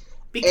fucking.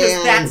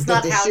 Because that's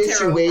not how tarot works.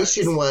 The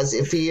situation was,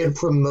 if he had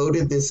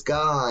promoted this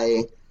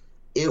guy,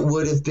 it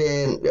would have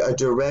been a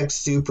direct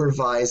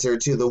supervisor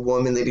to the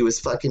woman that he was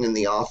fucking in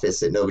the office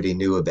that nobody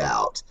knew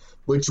about,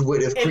 which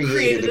would have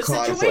created a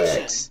conflict.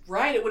 Situation.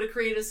 Right, it would have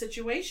created a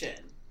situation.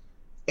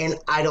 And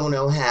I don't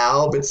know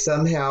how, but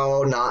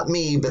somehow, not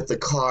me, but the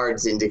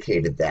cards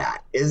indicated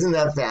that. Isn't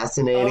that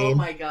fascinating? Oh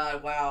my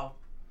God, wow.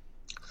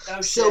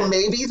 Oh, so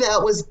maybe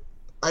that was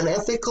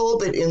unethical,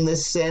 but in the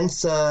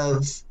sense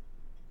of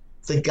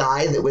the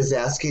guy that was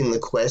asking the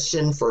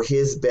question for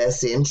his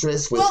best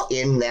interest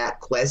within that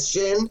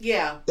question.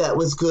 Yeah. That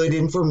was good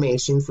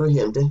information for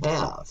him to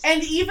have.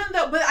 And even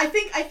though, but I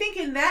think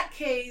in that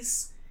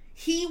case,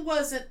 he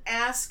wasn't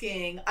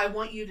asking, I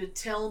want you to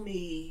tell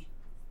me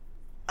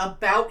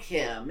about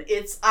him.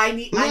 It's, I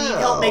need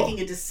help making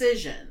a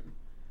decision.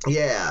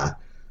 Yeah.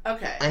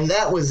 Okay. And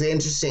that was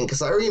interesting,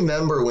 because I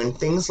remember when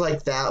things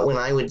like that, when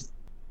I would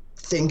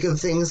think of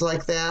things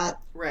like that.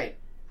 Right.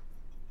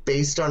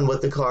 Based on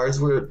what the cards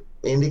were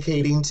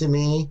indicating to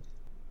me,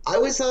 I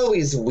was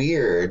always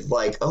weird,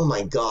 like, oh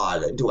my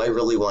God, do I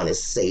really want to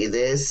say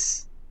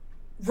this?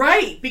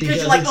 Right, because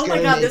you're like, oh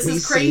my God, this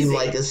is crazy. Seem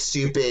like a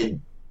stupid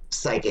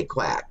psychic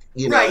quack.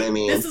 You know what I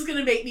mean? This is going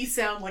to make me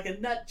sound like a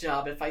nut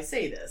job if I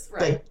say this.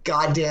 Right. But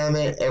God damn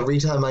it, every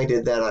time I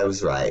did that, I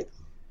was right.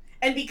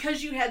 And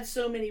because you had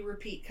so many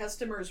repeat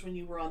customers when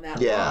you were on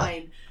that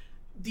line,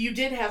 you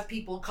did have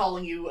people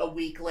calling you a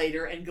week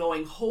later and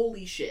going,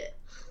 holy shit.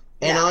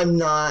 And I'm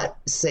not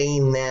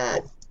saying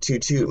that to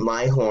toot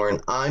my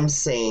horn. I'm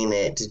saying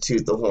it to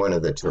toot the horn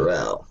of the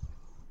tarot.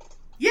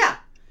 Yeah.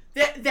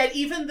 That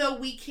even though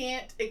we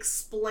can't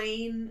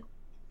explain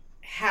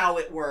how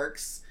it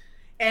works,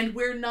 and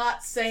we're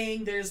not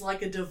saying there's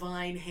like a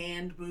divine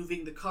hand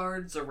moving the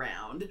cards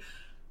around,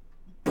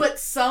 but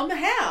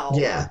somehow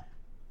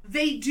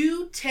they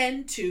do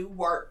tend to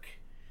work.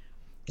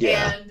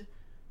 Yeah. And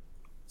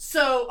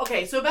so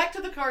back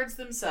to the cards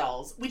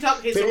themselves. We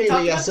talked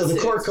about so the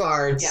court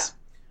cards. Yeah.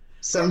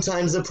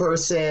 Sometimes a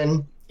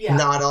person,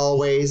 not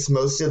always,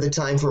 most of the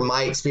time from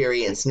my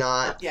experience,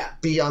 not. Yeah.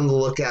 Be on the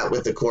lookout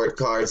with the court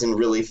cards and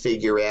really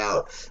figure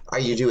out, are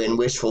you doing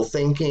wishful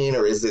thinking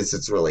or is this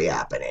what's really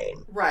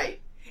happening? Right.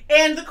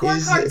 And the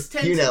court cards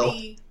tend to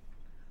be,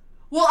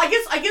 well, I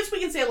guess we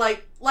can say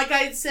like I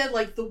had said,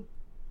 like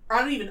I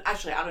don't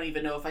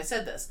even know if I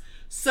said this.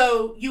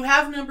 So you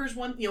have numbers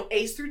 1,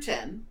 ace through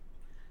 10,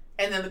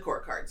 and then the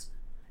court cards.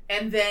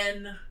 And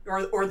then,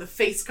 or the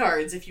face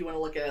cards, if you want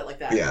to look at it like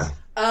that. Yeah.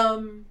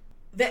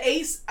 The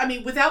ace, I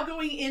mean, without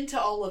going into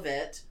all of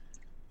it,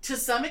 to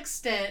some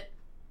extent,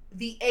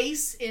 the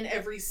ace in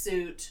every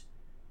suit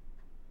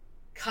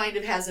kind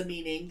of has a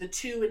meaning. The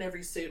 2 in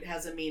every suit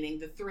has a meaning.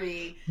 The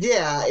 3.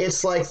 Yeah,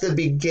 it's like the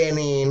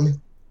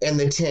beginning, and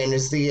the 10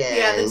 is the end.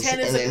 Yeah, the 10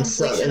 is the completion of the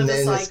cycle. And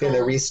then it's going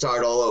to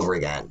restart all over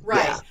again.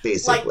 Right. Yeah,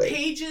 basically. Like,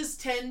 pages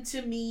tend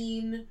to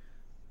mean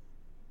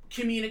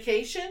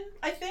communication,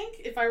 I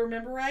think, if I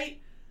remember right.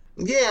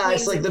 Yeah,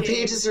 it's like the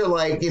pages are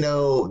like,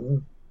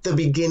 the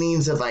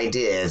beginnings of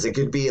ideas. It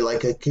could be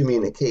like a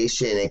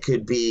communication. It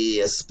could be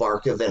a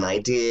spark of an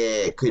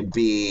idea. It could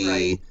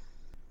be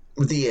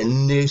the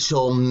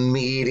initial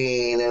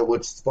meeting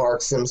which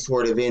sparks some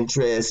sort of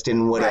interest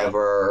in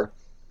whatever.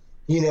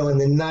 Right. And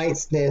the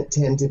nights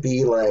tend to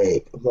be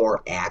like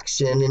more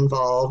action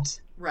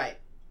involved. Right.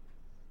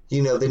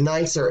 The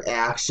nights are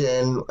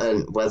action,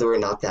 and whether or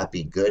not that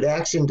be good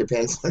action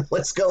depends on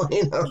what's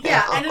going on.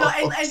 Yeah,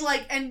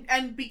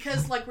 and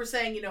because like we're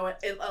saying,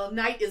 a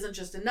night isn't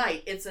just a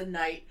night; it's a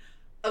night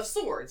of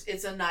swords.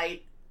 It's a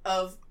night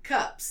of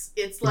Cups.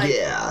 It's like,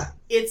 yeah.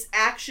 it's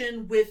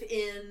action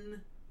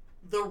within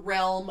the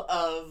realm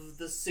of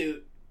the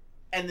suit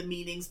and the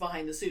meanings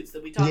behind the suits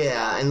that we talked about.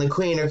 Yeah, and the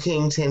Queen or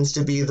King tends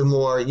to be the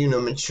more,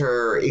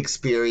 mature,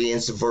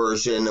 experienced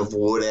version of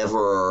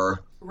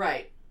whatever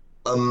Right.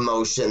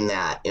 emotion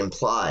that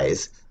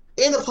implies,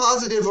 in a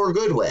positive or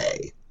good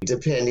way,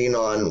 depending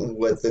on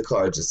what the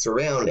cards are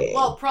surrounding.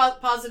 Well,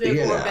 positive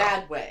or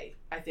bad way,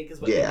 I think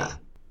is what you mean.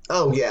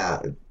 Oh,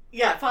 yeah.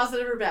 Yeah,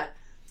 positive or bad.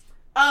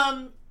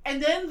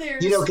 And then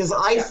there's... because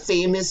I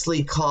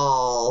famously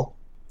call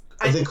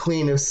the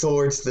Queen of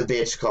Swords the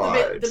bitch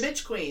card. The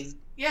bitch queen.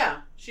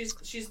 Yeah, she's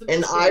the bitch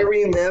And queen. I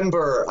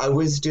remember I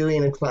was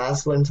doing a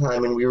class one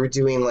time, and we were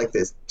doing, like,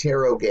 this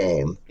tarot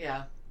game.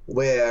 Yeah.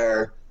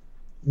 Where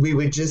we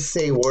would just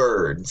say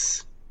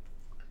words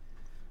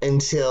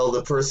until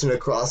the person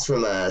across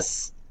from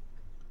us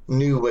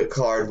knew what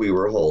card we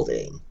were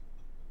holding.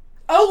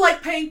 Oh,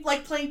 like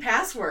playing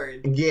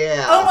password.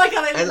 Yeah. Oh my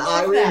god, I and love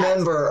I that.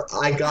 remember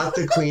I got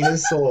the Queen of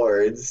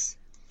Swords,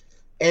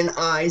 and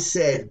I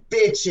said,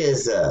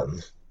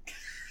 bitchism.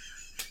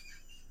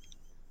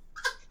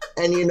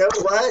 And you know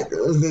what?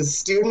 The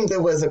student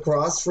that was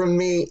across from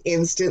me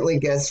instantly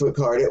guessed what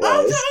card it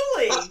was. Oh,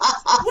 totally.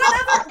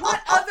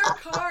 What other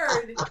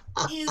card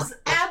is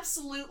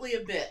absolutely a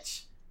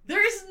bitch?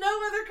 There is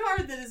no other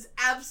card that is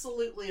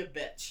absolutely a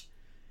bitch.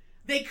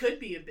 They could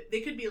be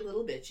a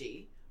little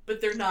bitchy,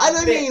 but they're not.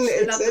 I mean,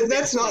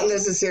 that's not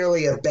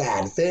necessarily a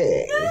bad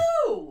thing.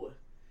 No.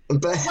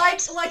 But like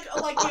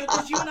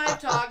because you and I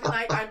have talked, and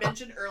I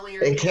mentioned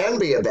earlier, it can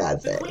be a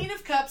bad thing. The Queen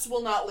of Cups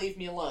will not leave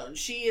me alone.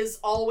 She is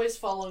always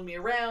following me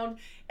around.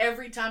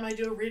 Every time I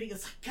do a reading,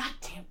 it's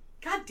like,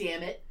 God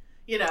damn it,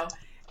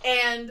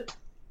 and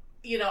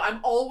I'm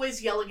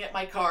always yelling at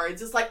my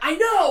cards. It's like, I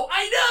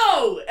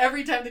know.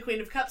 Every time the Queen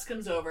of Cups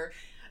comes over,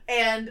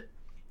 and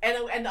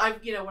I,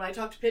 when I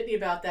talk to Pitney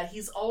about that,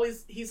 he's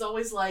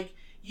always like,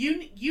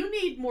 you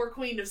need more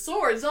Queen of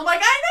Swords. And I'm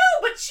like, I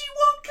know, but she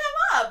won't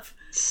come up.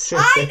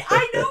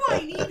 I know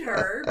I need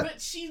her,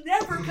 but she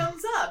never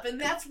comes up. And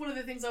that's one of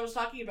the things I was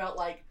talking about.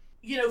 Like,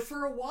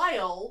 for a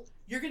while,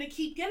 you're going to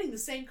keep getting the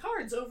same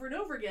cards over and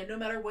over again, no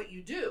matter what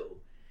you do.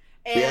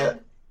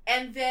 And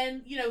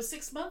then,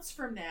 6 months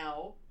from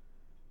now,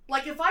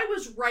 like if I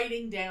was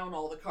writing down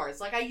all the cards,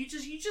 like you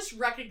just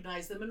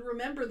recognize them and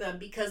remember them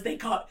because they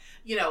got,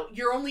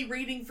 you're only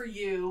reading for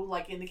you,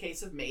 like in the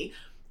case of me.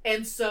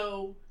 And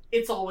so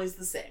it's always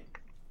the same.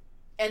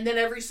 And then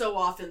every so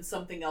often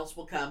something else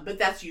will come, but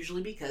that's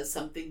usually because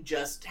something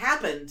just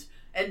happened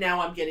and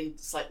now I'm getting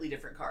slightly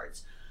different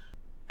cards.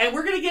 And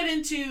we're going to get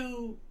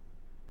into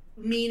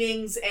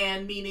meanings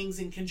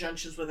in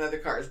conjunctions with other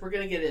cards. We're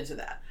going to get into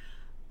that.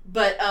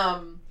 But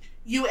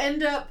you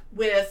end up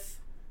with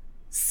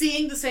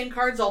seeing the same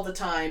cards all the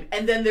time,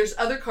 and then there's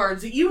other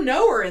cards that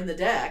are in the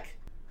deck.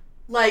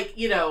 Like,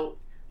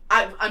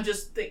 I'm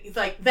just thinking,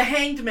 like, the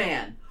Hanged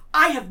Man.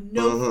 I have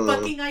no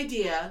fucking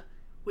idea,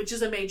 which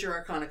is a major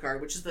arcana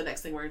card, which is the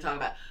next thing we're going to talk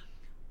about.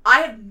 I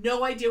have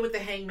no idea what the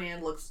Hanged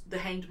Man looks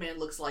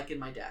like in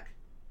my deck.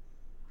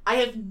 I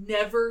have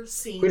never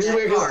seen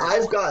that card.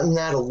 I've gotten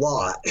that a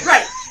lot.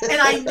 Right. And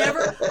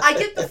I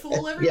get the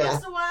Fool every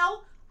once in a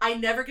while. I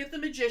never get the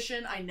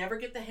Magician. I never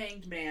get the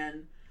Hanged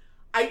Man.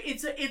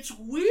 It's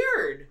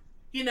weird,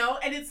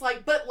 and it's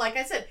like, but like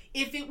I said,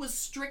 if it was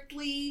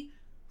strictly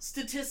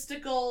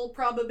statistical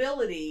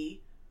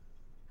probability,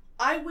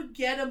 I would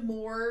get a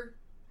more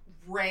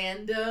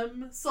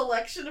random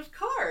selection of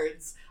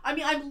cards. I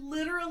mean, I'm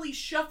literally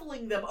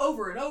shuffling them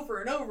over and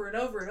over and over and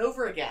over and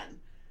over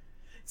again.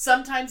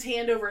 Sometimes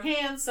hand over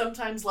hand,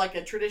 sometimes like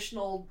a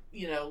traditional,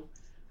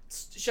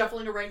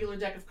 shuffling a regular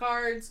deck of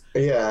cards.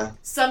 Yeah.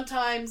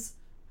 Sometimes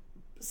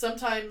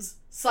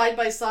side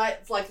by side,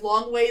 like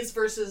long ways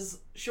versus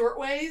short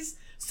ways,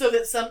 so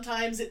that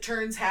sometimes it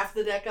turns half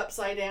the deck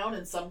upside down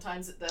and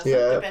sometimes it doesn't,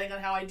 depending on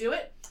how I do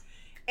it.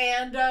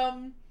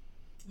 And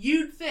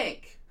you'd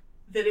think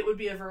that it would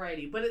be a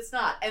variety, but it's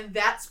not. And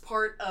that's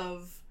part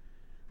of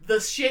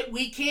the shit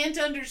we can't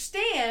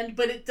understand,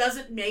 but it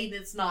doesn't mean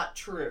it's not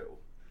true.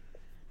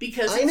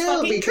 Because it's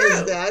fucking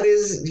true. That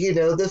is,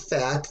 the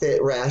fact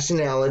that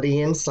rationality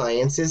in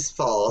science is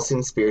false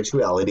and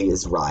spirituality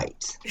is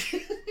right.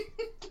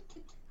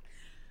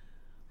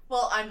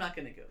 Well, I'm not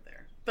going to go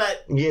there,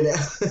 but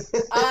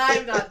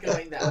I'm not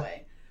going that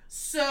way.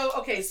 So,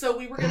 okay, so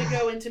we were going to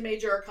go into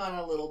Major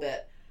Arcana a little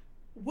bit.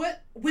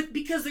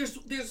 Because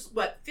there's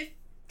what, 15?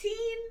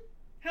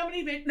 How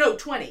many?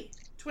 20.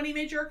 20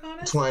 Major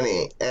Arcana?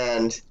 20,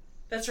 and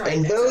that's right.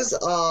 And those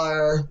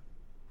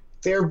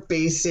they're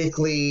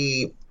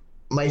basically,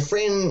 my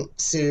friend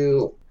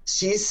Sue,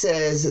 she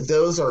says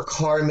those are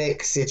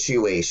karmic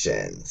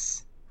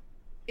situations.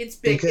 It's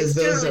big. Because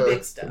those are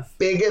big stuff.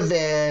 Big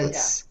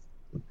events. Yeah.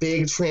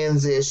 Big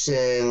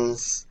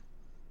transitions,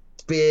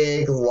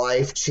 big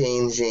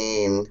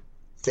life-changing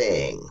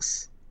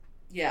things.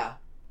 Yeah.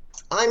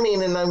 I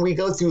mean, and then we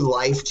go through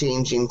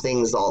life-changing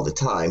things all the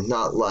time,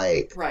 not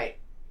like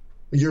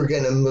you're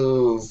going to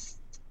move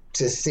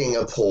to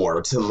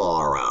Singapore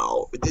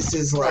tomorrow. This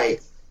is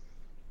like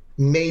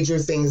major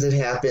things that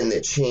happen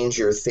that change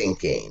your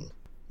thinking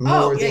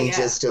more than yeah.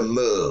 just a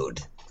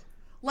mood.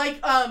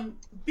 Like,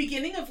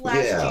 beginning of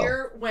last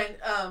year when,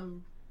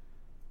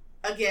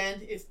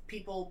 again, if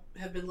people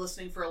have been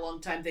listening for a long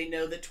time, they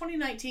know that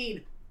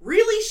 2019,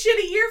 really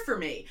shitty year for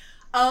me.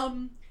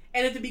 And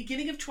at the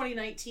beginning of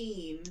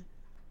 2019,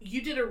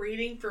 you did a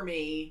reading for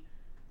me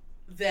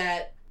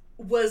that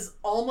was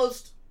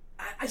almost,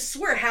 I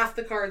swear half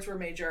the cards were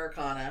Major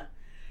Arcana.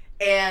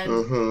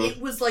 And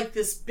it was like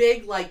this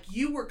big, like,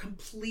 you were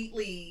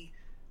completely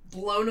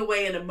blown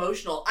away and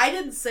emotional. I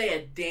didn't say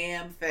a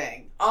damn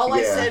thing. All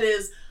I said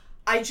is,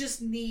 I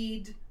just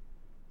need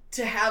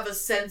to have a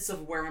sense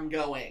of where I'm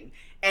going.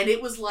 And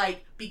it was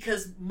like,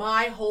 because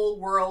my whole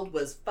world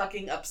was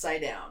fucking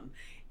upside down.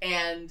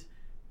 And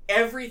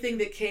everything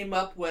that came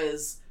up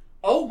was,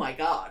 oh my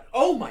God.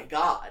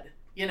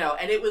 You know,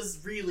 and it was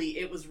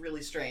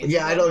really strange.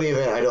 Yeah, I don't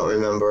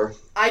remember.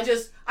 I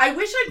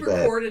wish I'd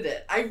recorded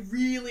it. I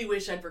really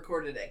wish I'd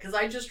recorded it. Because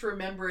I just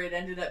remember it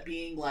ended up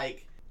being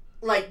like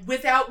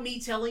without me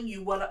telling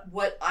you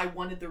what I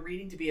wanted the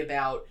reading to be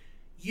about,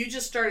 you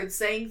just started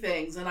saying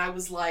things and I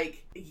was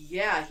like,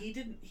 yeah, he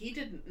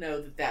didn't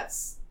know that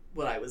that's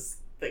what I was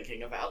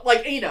thinking about.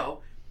 Like, you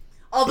know,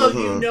 although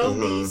you know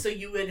me, so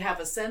you would have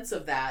a sense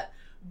of that,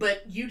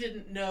 but you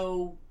didn't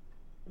know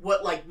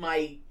what, like,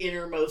 my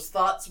innermost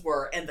thoughts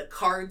were, and the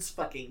cards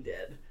fucking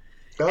did.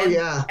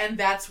 And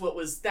that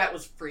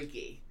was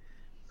freaky.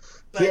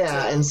 But,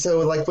 and so,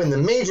 like, when the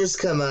majors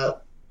come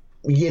up,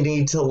 you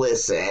need to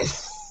listen.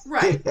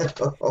 Right. You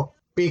know?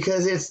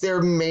 Because it's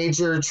their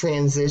major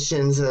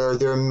transitions or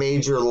their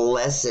major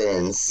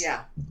lessons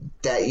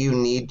that you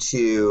need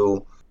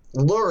to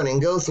learn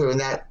and go through. And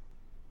that,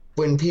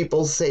 when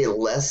people say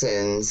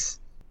lessons,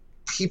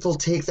 people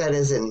take that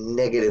as a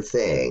negative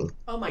thing.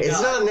 Oh my God.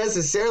 It's not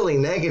necessarily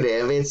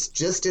negative. It's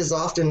just as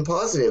often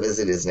positive as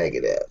it is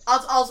negative.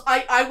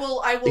 I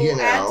will add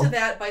to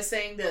that by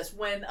saying this.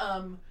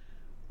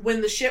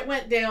 When the shit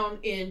went down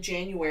in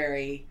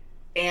January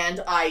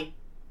and I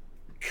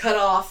cut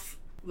off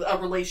a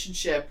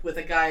relationship with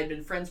a guy I'd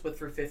been friends with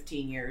for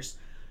 15 years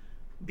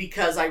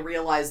because I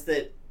realized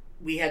that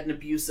we had an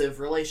abusive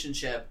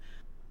relationship,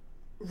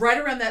 right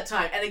around that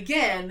time, and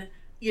again,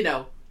 you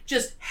know,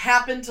 just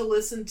happened to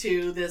listen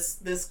to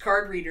this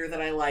card reader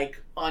that I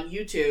like on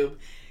YouTube,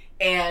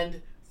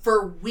 and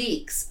for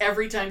weeks,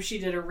 every time she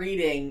did a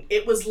reading,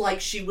 it was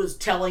like she was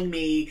telling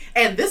me,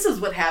 and this is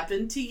what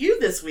happened to you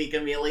this week,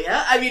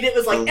 Amelia. I mean, it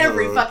was like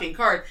every fucking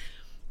card.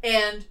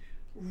 And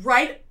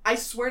I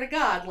swear to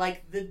God,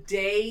 like the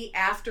day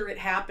after it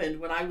happened,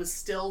 when I was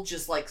still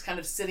just like kind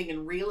of sitting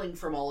and reeling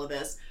from all of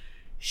this,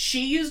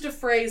 she used a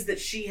phrase that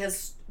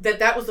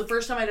that was the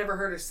first time I'd ever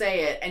heard her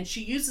say it, and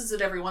she uses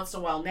it every once in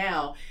a while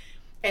now.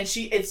 And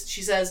she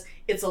says,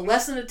 it's a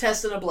lesson, a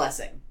test, and a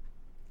blessing.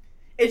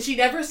 And she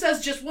never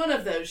says just one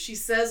of those. She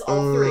says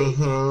all three.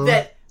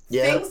 That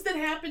things that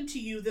happen to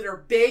you that are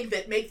big,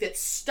 that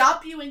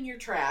stop you in your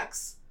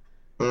tracks.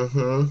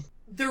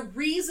 The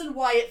reason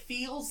why it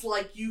feels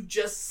like you've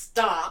just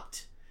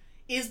stopped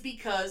is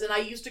because, and I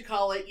used to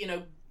call it, you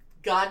know,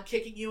 God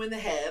kicking you in the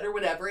head or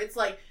whatever. It's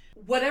like,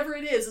 whatever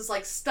it is, it's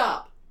like,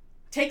 stop.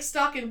 Take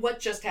stock in what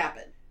just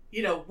happened.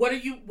 You know, what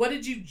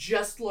did you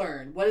just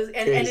learn?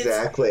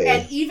 Exactly.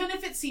 And even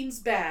if it seems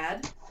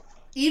bad,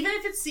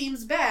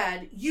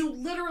 you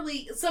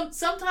literally,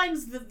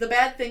 sometimes the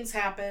bad things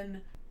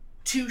happen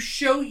to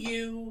show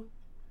you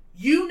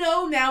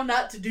now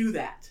not to do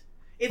that.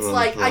 It's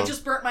like, I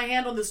just burnt my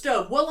hand on the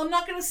stove. Well, I'm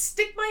not going to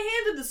stick my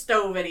hand in the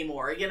stove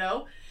anymore, you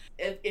know?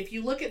 If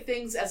you look at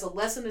things as a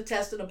lesson, a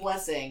test, and a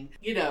blessing,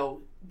 you know,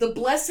 the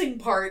blessing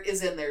part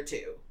is in there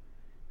too.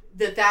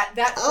 That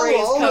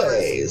phrase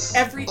covers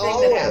everything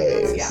that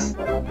happens. Yeah.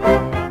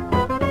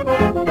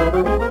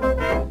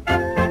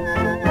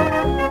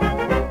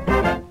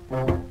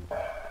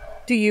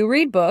 Do you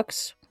read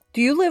books?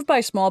 Do you live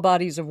by small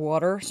bodies of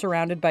water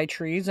surrounded by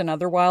trees and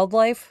other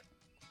wildlife?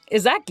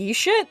 Is that geese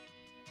shit?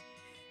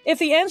 If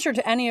the answer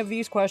to any of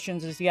these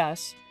questions is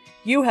yes,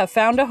 you have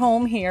found a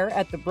home here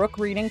at the Brook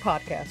Reading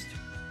Podcast.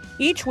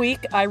 Each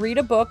week, I read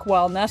a book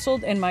while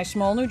nestled in my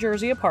small New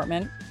Jersey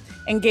apartment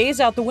and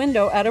gaze out the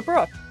window at a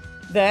brook.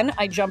 Then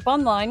I jump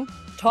online,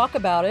 talk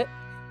about it,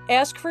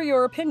 ask for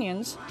your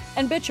opinions,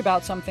 and bitch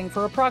about something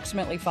for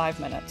approximately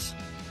 5 minutes.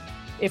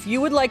 If you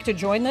would like to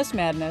join this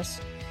madness,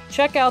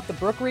 check out the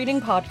Brook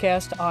Reading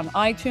Podcast on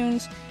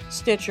iTunes,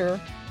 Stitcher,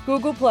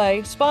 Google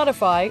Play,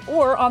 Spotify,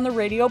 or on the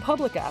Radio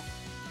Public app.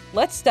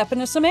 Let's step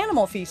into some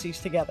animal feces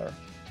together.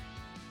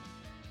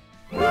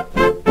 And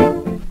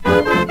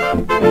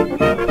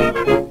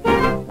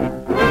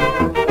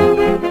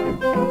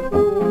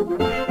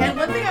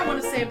one thing I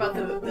want to say about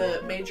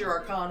the Major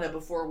Arcana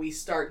before we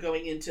start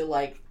going into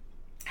like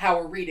how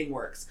a reading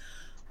works.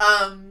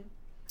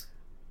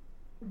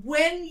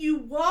 When you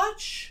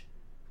watch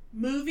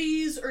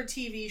movies or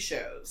TV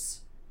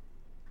shows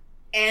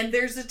and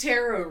there's a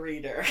tarot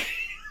reader...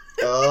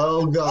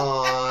 Oh,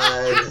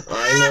 God.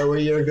 I know where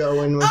you're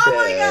going with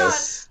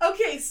this. Oh, my God.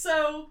 Okay,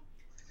 so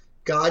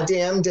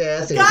Goddamn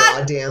death and God-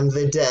 goddamn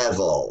the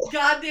devil.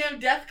 Goddamn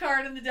death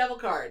card and the devil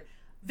card.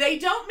 They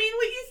don't mean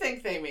what you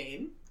think they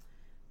mean.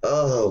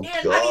 Oh,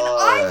 And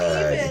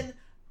God.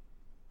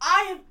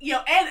 I mean,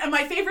 and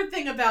my favorite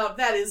thing about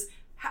that is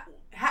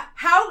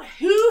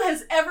who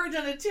has ever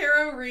done a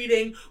tarot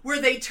reading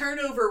where they turn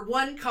over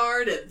one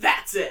card and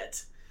that's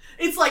it?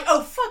 It's like,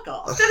 oh, fuck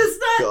off. That is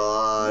not,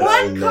 God,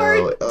 one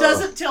card Ugh.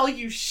 doesn't tell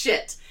you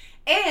shit.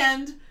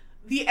 And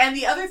the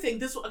other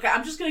thing,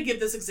 I'm just going to give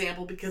this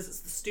example because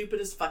it's the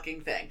stupidest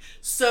fucking thing.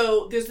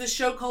 So there's this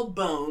show called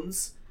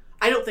Bones.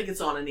 I don't think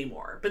it's on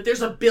anymore, but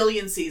there's a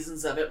billion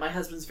seasons of it. My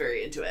husband's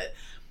very into it.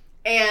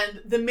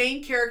 And the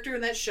main character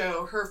in that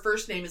show, her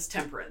first name is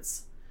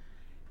Temperance.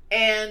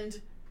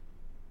 And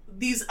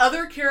these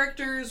other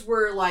characters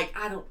were like,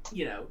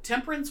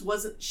 Temperance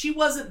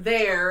wasn't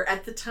there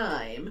at the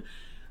time,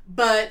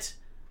 but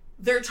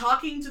they're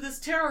talking to this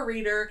tarot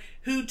reader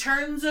who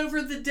turns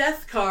over the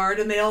death card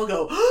and they all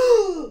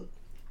go,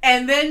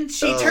 and then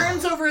she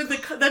turns over the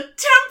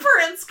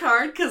temperance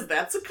card, because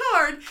that's a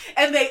card,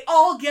 and they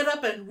all get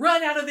up and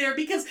run out of there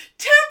because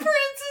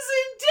Temperance is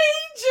in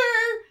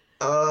danger.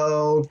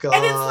 Oh, God.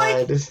 And it's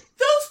like,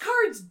 those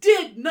cards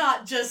did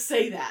not just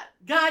say that.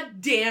 God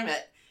damn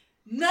it.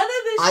 None of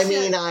this I shit.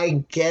 mean,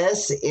 I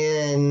guess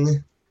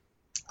in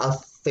a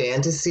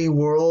fantasy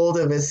world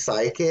of a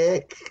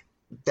psychic,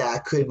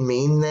 that could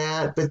mean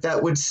that, but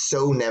that would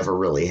so never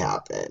really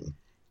happen.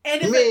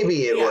 And if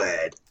Maybe it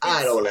would.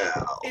 I don't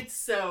know. It's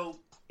so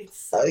dumb. It's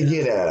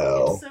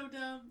so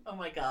dumb. Oh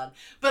my God.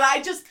 But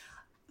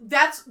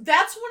that's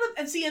one of,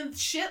 and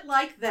shit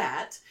like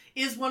that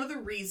is one of the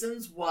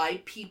reasons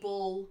why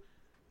people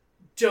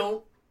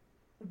don't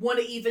want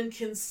to even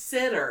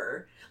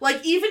consider,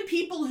 like, even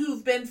people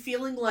who've been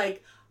feeling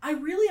like, I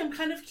really am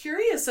kind of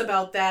curious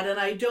about that, and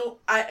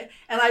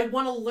I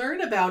want to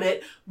learn about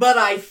it, but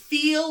I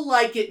feel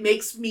like it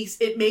makes me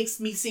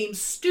seem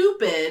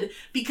stupid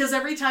because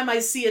every time I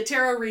see a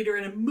tarot reader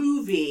in a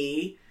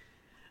movie,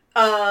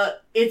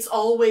 it's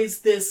always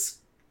this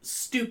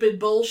stupid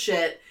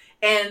bullshit,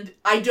 and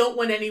I don't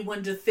want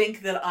anyone to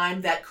think that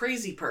I'm that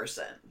crazy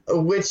person.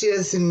 Which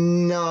is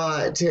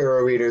not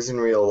tarot readers in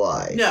real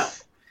life. No.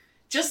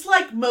 Just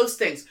like most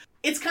things.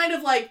 It's kind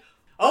of like,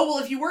 oh,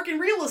 well, if you work in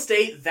real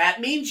estate,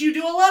 that means you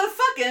do a lot of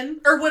fucking,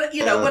 or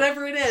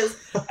whatever it is.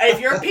 If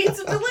you're a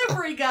pizza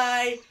delivery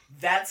guy,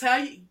 that's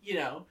how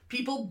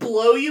people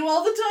blow you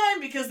all the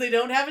time because they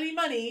don't have any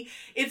money.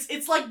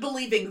 It's like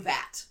believing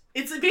that.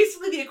 It's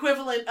basically the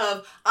equivalent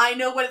of, I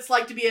know what it's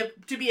like to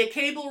be a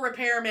cable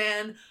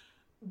repairman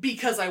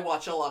because I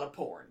watch a lot of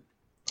porn.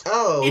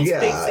 Oh,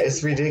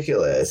 it's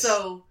ridiculous.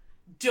 So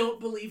don't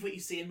believe what you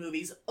see in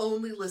movies.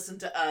 Only listen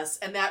to us.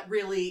 And that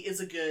really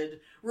is a good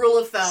rule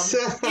of thumb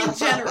in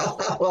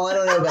general. Well, I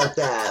don't know about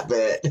that,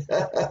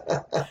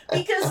 but...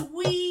 because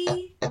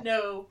we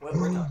know what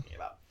we're talking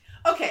about.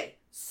 Okay,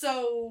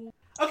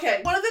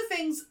 one of the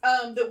things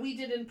that we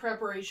did in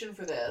preparation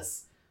for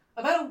this,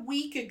 about a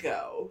week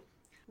ago,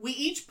 we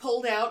each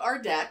pulled out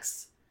our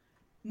decks,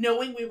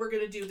 knowing we were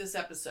going to do this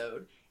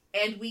episode,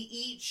 and we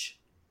each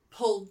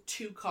pulled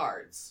 2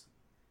 cards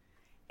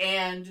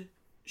and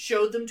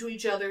showed them to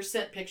each other,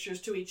 sent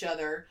pictures to each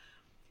other,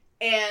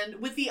 and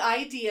with the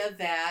idea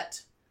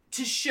that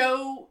to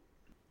show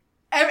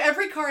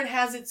every card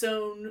has its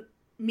own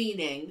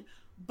meaning,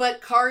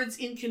 but cards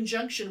in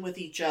conjunction with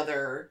each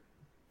other,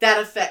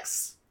 that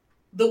affects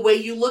the way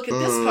you look at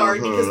this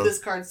card because this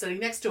card's sitting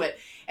next to it.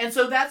 And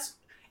so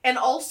and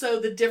also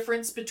the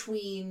difference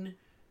between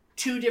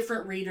 2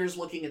 different readers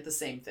looking at the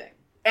same thing.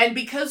 And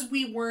because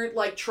we weren't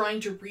like trying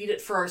to read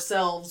it for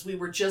ourselves, we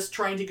were just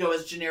trying to go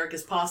as generic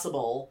as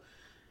possible.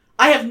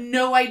 I have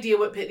no idea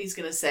what Pitney's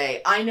going to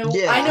say. I know.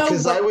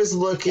 Because I was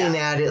looking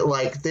at it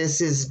like, this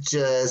is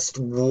just,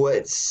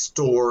 what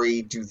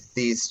story do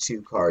these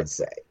 2 cards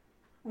say?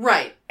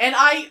 Right. And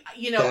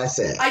that's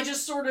it. I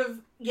just sort of,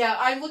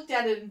 I looked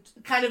at it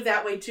kind of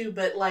that way too,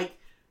 but like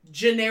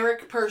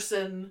generic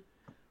person,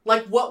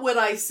 like what would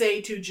I say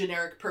to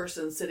generic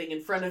person sitting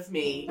in front of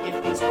me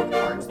if these were the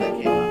cards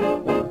that came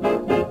up?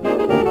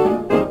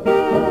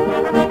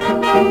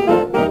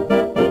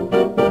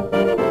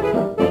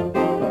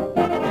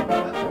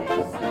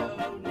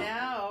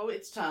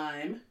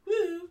 Time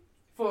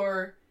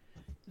for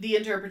the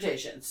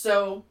interpretation.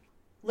 So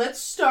let's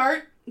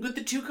start with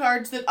the 2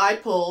 cards that I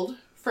pulled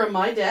from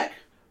my deck,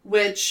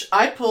 which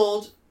I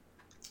pulled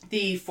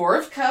the 4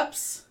 of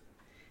Cups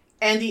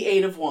and the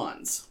 8 of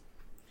Wands.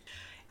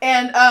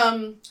 And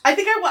I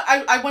think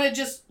I want to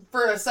just,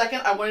 for a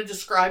second, I want to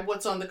describe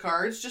what's on the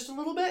cards just a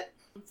little bit.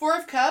 4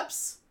 of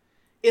Cups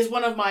is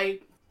one of my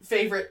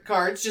favorite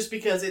cards just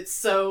because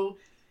it's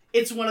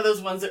one of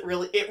those ones that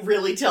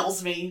really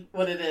tells me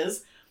what it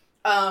is.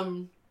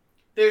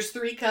 There's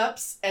 3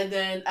 cups, and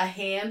then a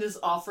hand is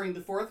offering the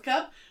 4th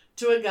cup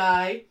to a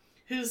guy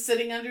who's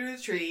sitting under a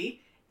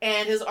tree,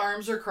 and his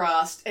arms are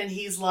crossed, and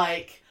he's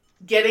like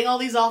getting all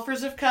these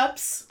offers of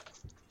cups,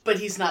 but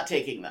he's not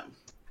taking them.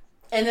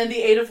 And then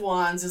the 8 of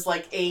Wands is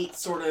like 8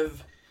 sort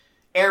of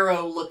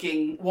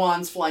arrow-looking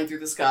wands flying through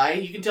the sky.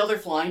 You can tell they're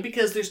flying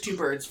because there's 2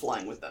 birds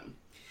flying with them.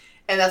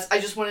 And I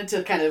just wanted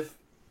to kind of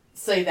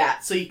say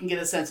that so you can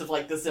get a sense of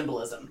like the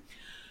symbolism.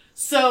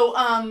 So,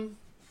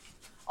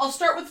 I'll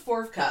start with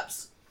Four of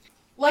Cups.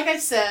 Like I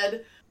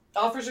said,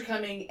 offers are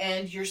coming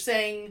and you're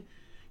saying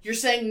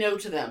no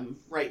to them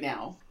right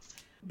now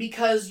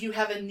because you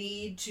have a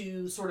need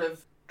to sort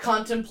of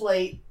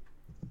contemplate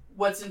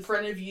what's in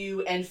front of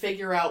you and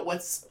figure out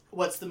what's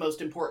the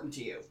most important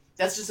to you.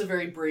 That's just a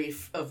very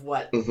brief of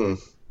what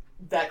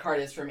that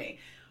card is for me.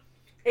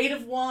 Eight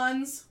of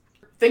Wands,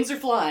 things are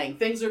flying.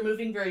 Things are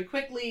moving very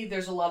quickly.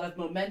 There's a lot of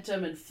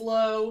momentum and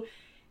flow.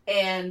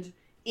 And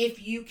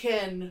if you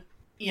can,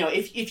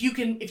 if you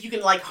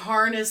can like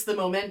harness the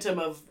momentum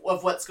of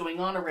what's going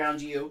on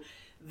around you,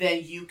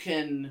 then you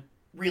can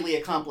really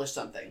accomplish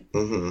something.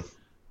 Mm-hmm.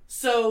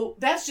 So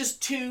that's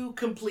just two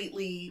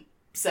completely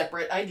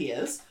separate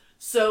ideas.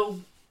 So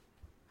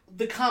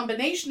the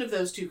combination of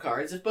those two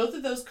cards, if both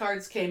of those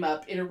cards came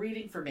up in a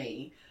reading for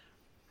me,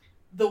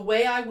 the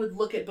way I would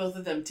look at both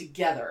of them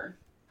together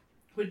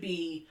would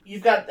be,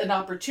 you've got an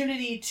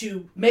opportunity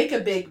to make a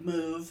big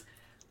move.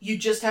 You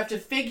just have to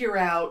figure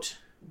out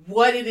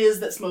what it is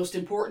that's most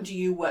important to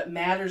you, what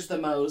matters the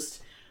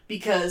most,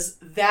 because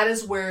that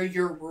is where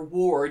your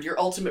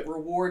ultimate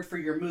reward for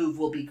your move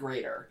will be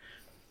greater.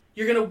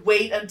 You're going to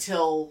wait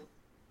until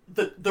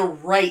the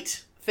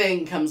right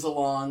thing comes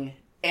along,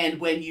 and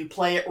when you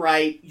play it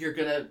right, you're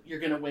going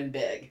to win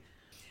big.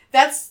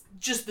 That's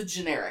just the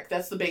generic.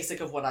 That's the basic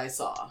of what I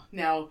saw.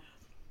 Now,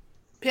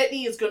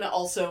 Pitney is going to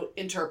also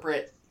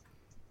interpret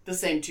the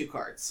same two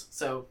cards.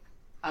 So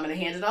I'm going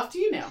to hand it off to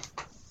you now.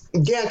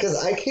 Yeah,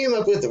 because I came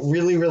up with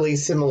really, really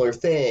similar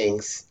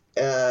things.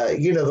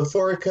 The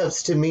Four of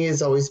Cups to me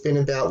has always been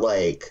about,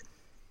 like,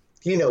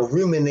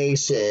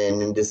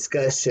 rumination and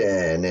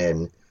discussion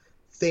and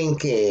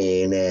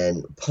thinking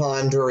and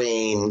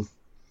pondering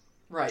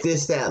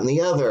this, that, and the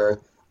other.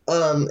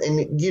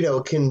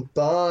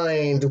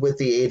 Combined with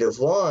the Eight of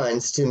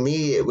Wands, to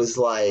me, it was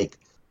like,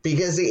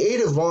 because the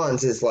Eight of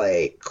Wands is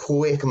like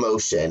quick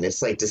motion.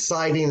 It's like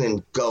deciding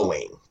and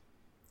going.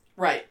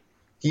 Right.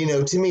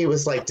 To me, it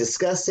was like,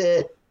 discuss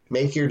it,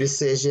 make your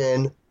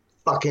decision,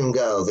 fucking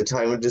go. The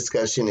time of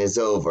discussion is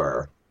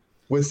over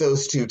with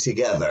those two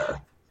together.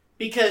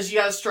 Because you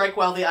gotta strike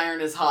while the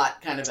iron is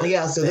hot, kind of.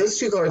 Yeah, so those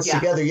two cards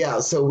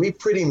together, so we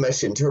pretty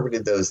much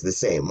interpreted those the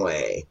same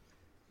way.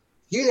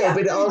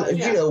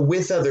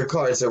 With other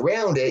cards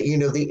around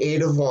it, the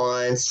Eight of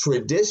Wands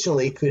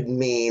traditionally could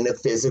mean a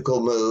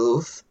physical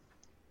move,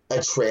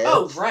 a trip,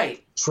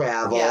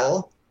 travel.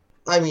 Yeah.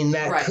 I mean,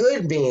 that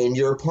could mean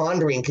you're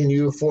pondering, can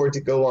you afford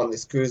to go on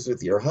this cruise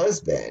with your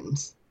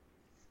husband?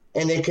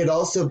 And it could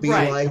also be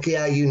like,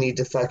 yeah, you need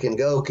to fucking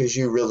go because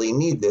you really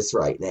need this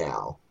right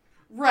now.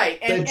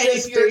 Right. But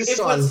just based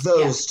on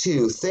those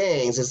two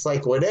things, it's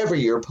like, whatever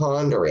you're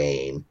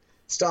pondering,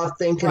 stop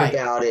thinking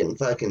about it and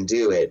fucking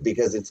do it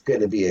because it's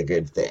going to be a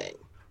good thing.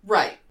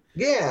 Right.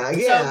 Yeah.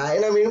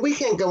 And I mean, we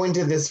can't go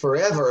into this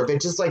forever,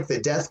 but just like the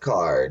Death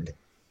card,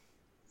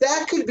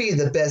 that could be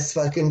the best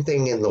fucking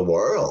thing in the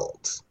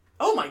world.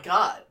 Oh my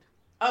God.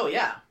 Oh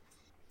yeah.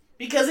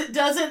 Because it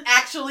doesn't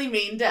actually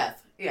mean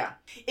death. Yeah.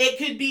 It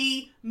could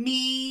be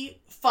me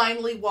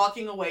finally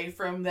walking away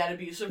from that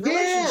abusive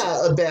relationship.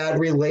 Yeah, a bad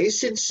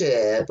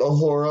relationship, a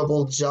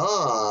horrible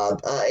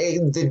job.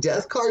 The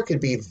Death card could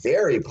be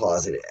very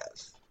positive.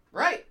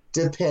 Right.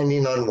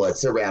 Depending on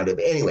what's around it.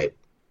 Anyway.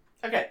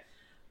 Okay.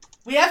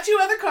 We have two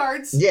other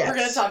cards we're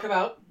going to talk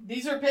about.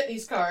 These are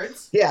Pitney's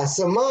cards. Yeah,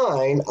 so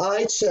mine,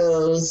 I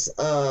chose,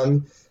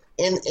 and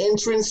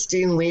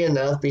interestingly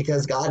enough,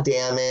 because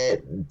goddamn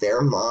it,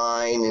 they're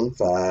mine, and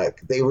fuck,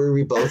 they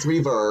were both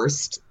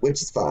reversed,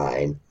 which is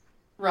fine.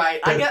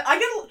 Right. But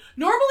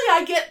normally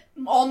I get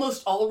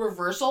almost all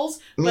reversals,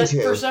 but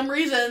for some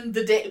reason,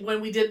 the day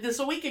when we did this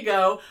a week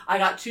ago, I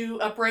got two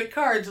upright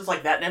cards. It's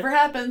like, that never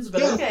happens,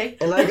 but okay.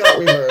 And I got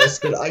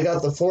reversed, but I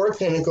got the Four of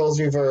Pentacles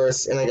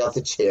reversed, and I got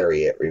the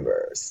Chariot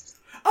reversed.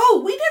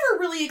 Oh, we never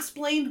really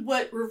explained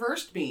what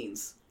reversed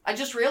means. I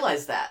just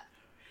realized that.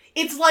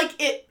 It's like,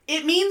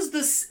 it means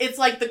this, it's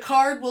like the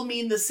card will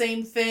mean the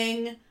same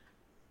thing,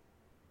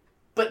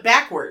 but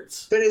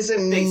backwards. But it's a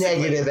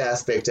negative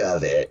aspect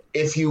of it,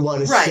 if you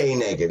want to stay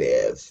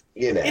negative,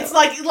 It's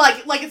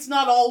like it's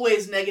not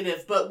always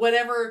negative, but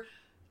whatever,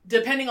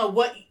 depending on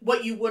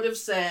what you would have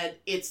said,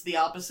 it's the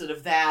opposite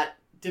of that,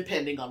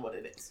 depending on what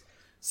it is.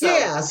 So,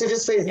 so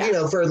just,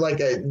 for like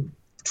a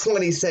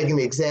 20-second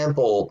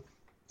example,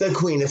 the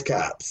Queen of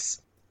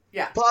Cups.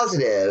 Yeah.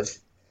 Positive.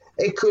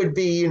 It could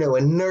be,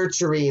 a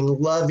nurturing,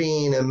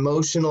 loving,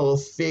 emotional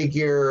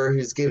figure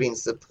who's giving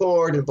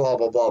support and blah,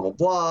 blah, blah, blah,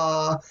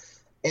 blah.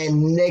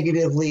 And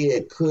negatively,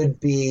 it could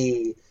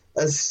be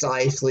a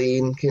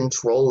stifling,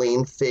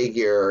 controlling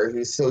figure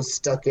who's so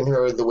stuck in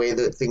her the way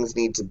that things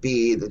need to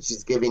be that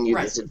she's giving you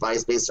this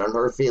advice based on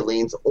her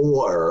feelings,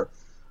 or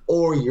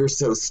you're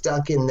so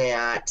stuck in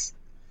that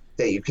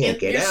you can't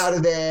get out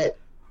of it.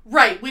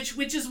 Right,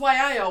 which is why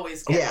I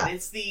always get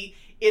it.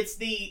 It's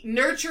the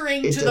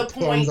nurturing to the point. It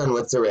depends on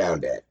what's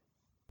around it.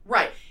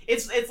 Right.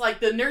 It's like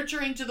the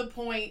nurturing to the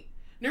point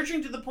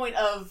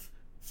of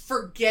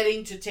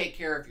forgetting to take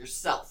care of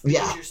yourself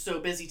because you're so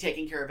busy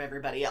taking care of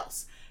everybody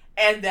else.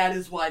 And that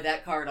is why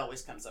that card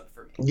always comes up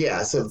for me.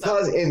 Yeah,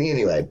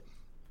 anyway.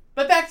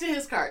 But back to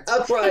his cards.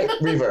 Upright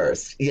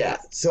reversed. Yeah.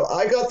 So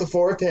I got the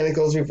Four of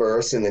Pentacles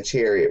reversed and the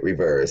Chariot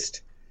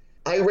reversed.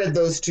 I read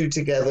those two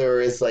together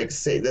as, like,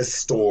 say, the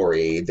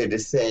story. They're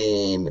just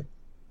saying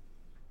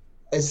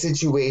a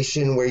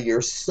situation where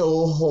you're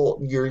so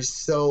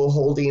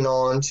holding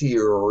on to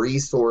your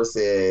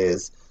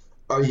resources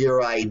or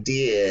your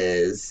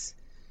ideas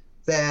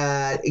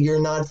that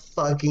you're not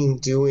fucking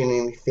doing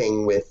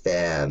anything with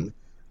them.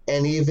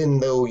 And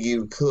even though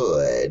you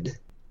could,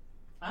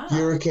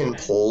 you're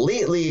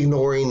completely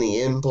ignoring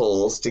the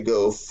impulse to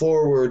go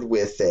forward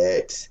with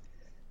it.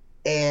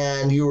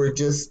 And you are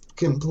just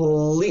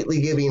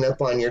completely giving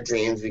up on your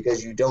dreams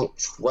because you don't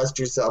trust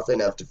yourself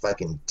enough to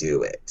fucking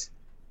do it.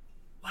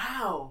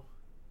 Wow.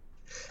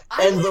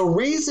 And the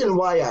reason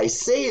why I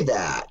say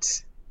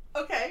that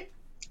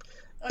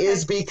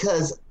is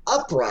because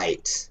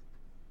upright,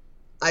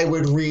 I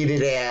would read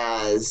it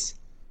as,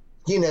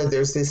 you know,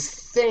 there's this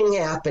thing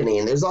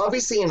happening. There's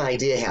obviously an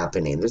idea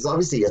happening. There's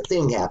obviously a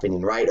thing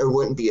happening, right? Or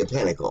wouldn't be a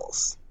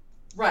Pentacles.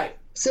 Right.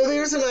 So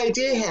there's an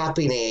idea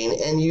happening,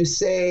 and you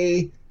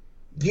say,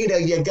 you know,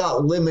 you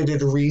got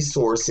limited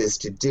resources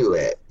to do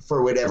it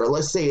for whatever.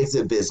 Let's say it's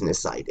a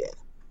business idea.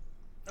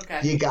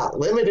 Okay. You got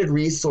limited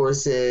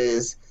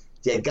resources.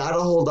 You got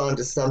to hold on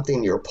to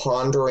something. You're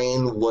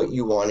pondering what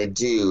you want to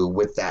do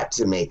with that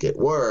to make it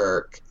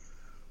work.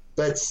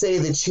 But say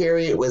the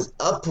Chariot was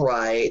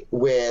upright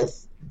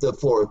with the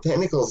Four of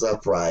Pentacles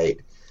upright,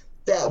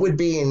 that would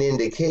be an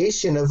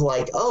indication of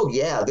like, oh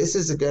yeah, this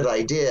is a good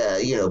idea.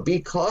 You know, be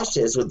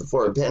cautious with the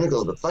Four of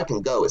Pentacles, but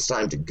fucking go. It's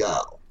time to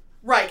go.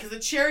 Right, because the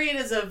Chariot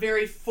is a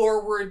very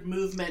forward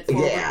movement,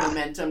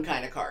 momentum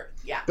kind of card.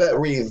 Yeah. But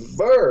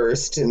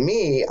reverse, to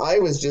me, I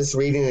was just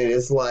reading it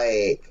as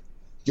like,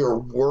 you're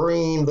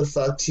worrying the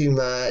fuck too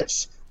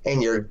much,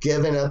 and you're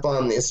giving up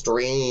on this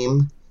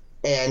dream,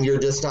 and you're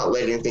just not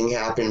letting anything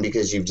happen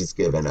because you've just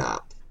given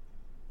up.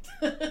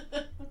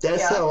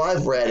 That's how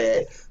I've read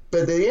it.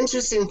 But the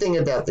interesting thing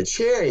about the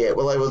Chariot,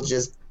 well, I will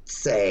just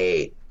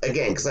say,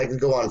 again, because I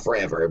could go on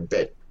forever,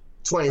 but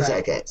 20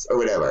 seconds or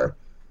whatever.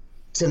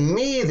 To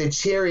me, the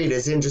Chariot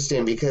is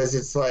interesting because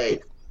it's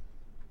like,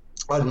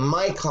 on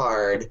my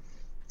card,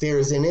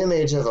 there's an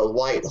image of a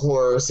white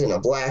horse and a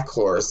black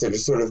horse that are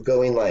sort of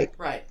going like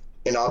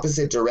in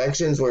opposite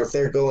directions, where if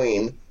they're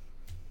going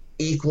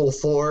equal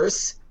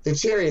force, the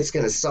Chariot's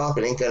going to stop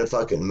and ain't going to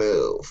fucking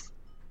move.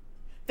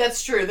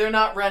 That's true. They're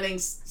not running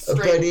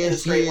straight in a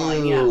straight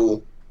line. But if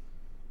you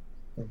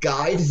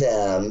guide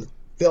them,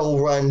 they'll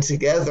run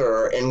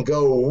together and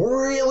go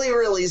really,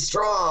 really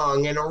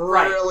strong and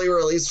really,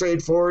 really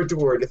straightforward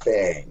toward a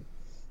thing.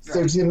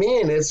 So to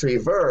me, and it's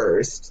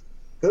reversed,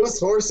 those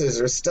horses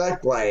are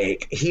stuck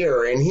like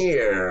here and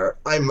here.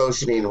 I'm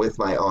motioning with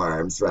my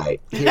arms,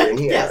 right? Here and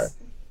here. Yes.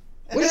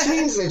 Which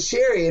means the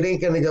Chariot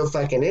ain't going to go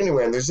fucking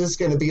anywhere, and there's just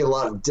going to be a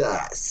lot of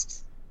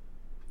dust.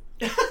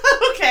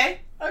 Okay.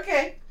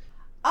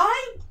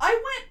 I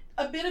went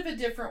a bit of a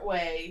different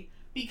way,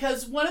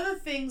 because one of the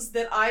things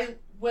that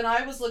when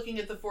I was looking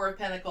at the Four of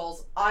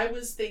Pentacles, I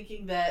was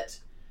thinking that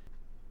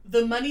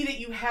the money that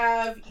you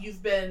have,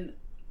 you've been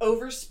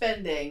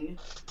overspending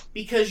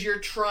because you're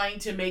trying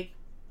to make,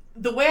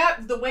 the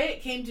way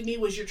it came to me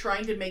was you're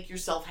trying to make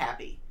yourself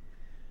happy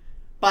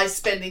by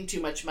spending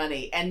too much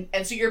money. And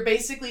so you're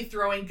basically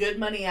throwing good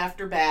money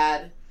after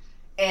bad,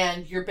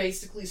 and you're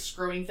basically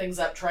screwing things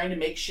up, trying to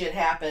make shit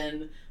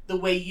happen the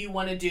way you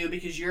want to do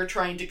because you're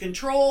trying to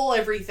control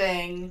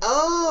everything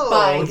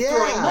by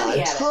throwing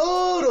money at it.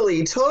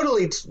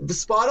 Totally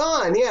spot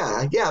on.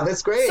 Yeah,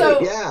 that's great.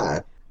 So, yeah.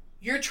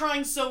 You're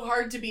trying so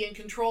hard to be in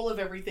control of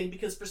everything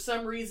because for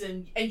some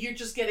reason, and you're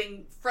just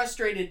getting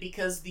frustrated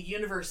because the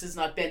universe is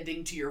not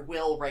bending to your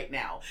will right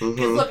now.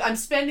 Because look, I'm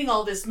spending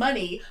all this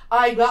money.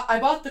 I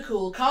bought the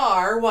cool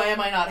car. Why am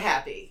I not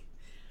happy?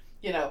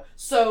 You know,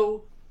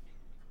 so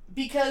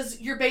because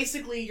you're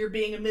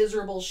being a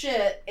miserable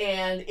shit,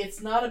 and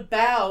it's not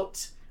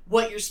about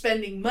what you're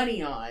spending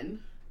money on.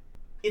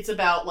 It's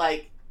about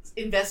like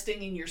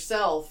investing in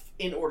yourself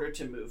in order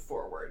to move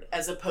forward,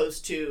 as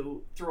opposed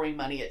to throwing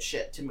money at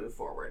shit to move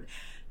forward.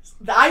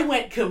 I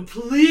went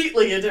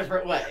completely a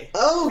different way.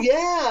 Oh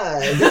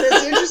yeah,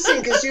 that's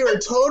interesting because you are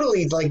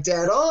totally like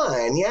dead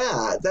on.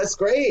 Yeah, that's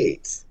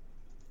great.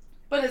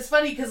 But it's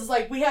funny because it's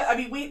like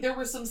there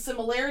were some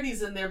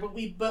similarities in there,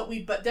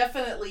 but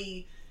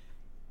definitely,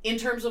 in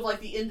terms of like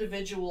the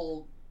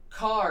individual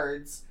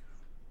cards,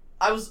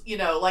 I was, you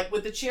know, like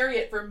with the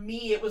Chariot, for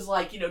me, it was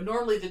like, you know,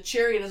 normally the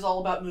Chariot is all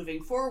about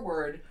moving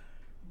forward,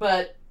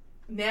 but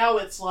now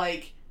it's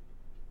like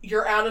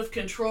you're out of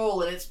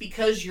control, and it's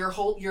because you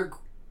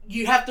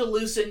have to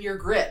loosen your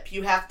grip.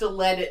 You have to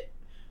let it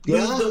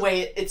move the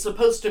way it's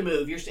supposed to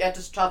move. You have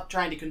to stop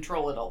trying to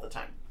control it all the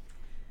time.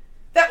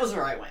 That was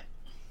where I went.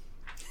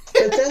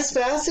 But that's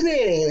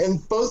fascinating,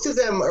 and both of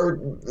them are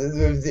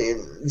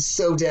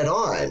so dead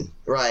on,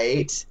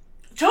 right?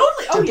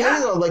 Totally. Oh,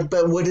 depending on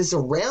but what is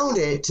around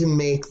it to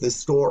make the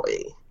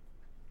story.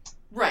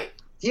 Right.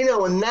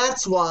 And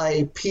that's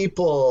why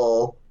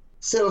people.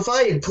 So if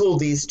I had pulled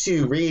these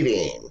two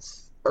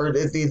readings, or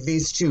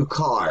these two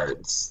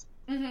cards,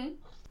 Mm-hmm.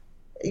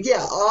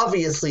 yeah,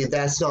 obviously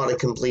that's not a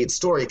complete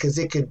story because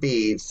it could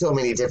be so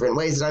many different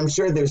ways. And I'm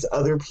sure there's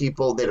other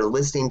people that are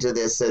listening to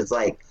this as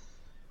like,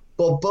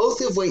 well,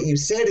 both of what you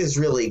said is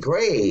really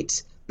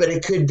great, but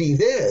it could be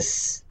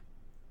this.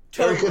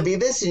 Totally. Or it could be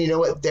this, and you know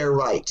what? They're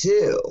right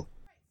too.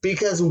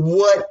 Because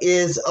what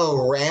is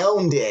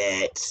around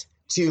it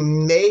to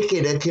make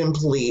it a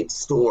complete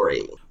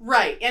story?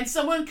 Right. And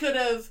someone could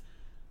have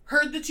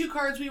heard the two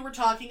cards we were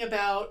talking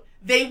about.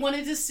 They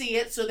wanted to see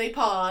it, so they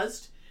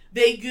paused.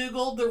 They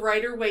Googled the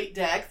Rider-Waite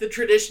deck, the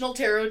traditional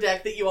tarot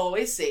deck that you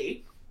always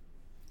see.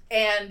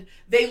 And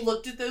they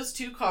looked at those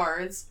two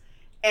cards,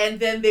 and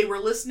then they were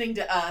listening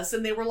to us,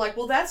 and they were like,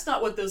 well, that's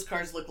not what those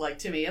cards look like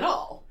to me at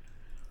all.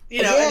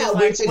 And it's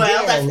like, which again,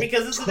 well, that's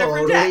because it's a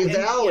different deck. Totally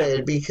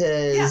valid,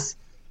 because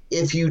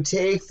if you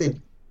take the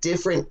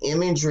different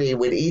imagery,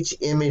 what each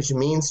image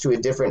means to a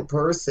different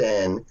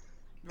person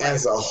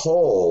as a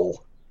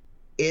whole,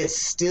 it's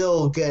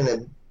still going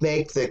to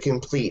make the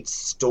complete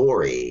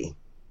story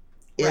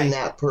in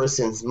that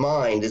person's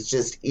mind. It's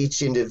just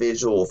each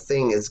individual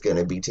thing is going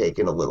to be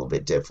taken a little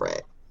bit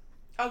different.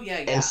 Oh, yeah.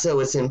 And so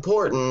it's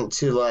important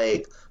to,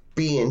 like,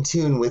 be in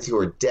tune with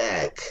your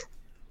deck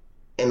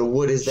and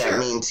what does that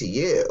mean to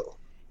you?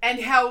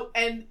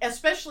 And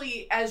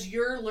especially as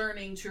you're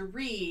learning to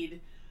read,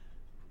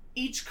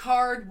 each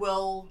card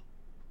will,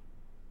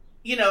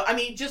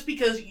 just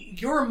because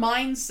your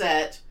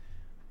mindset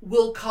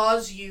will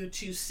cause you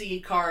to see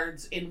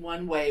cards in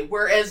one way,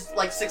 whereas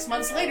like 6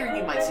 months later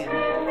you might see them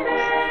in a different way.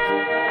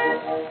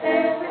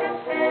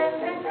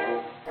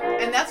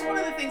 And that's one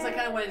of the things I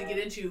kind of wanted to get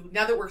into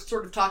now that we're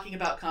sort of talking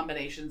about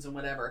combinations and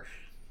whatever.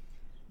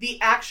 The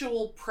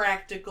actual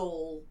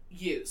practical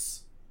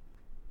use.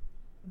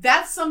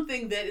 That's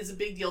something that is a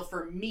big deal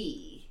for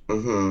me,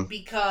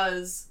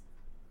 because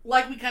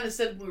like we kind of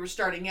said when we were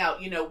starting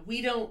out,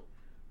 we don't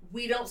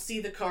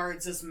see the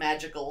cards as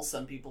magical.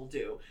 Some people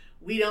do.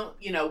 We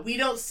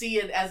don't see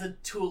it as a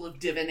tool of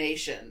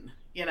divination.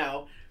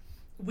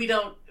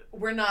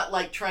 We're not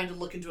like trying to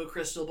look into a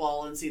crystal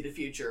ball and see the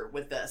future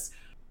with this.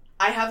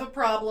 I have a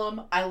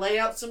problem. I lay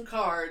out some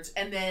cards,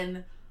 and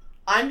then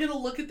I'm going to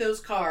look at those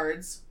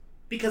cards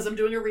because I'm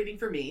doing a reading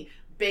for me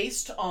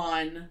based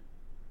on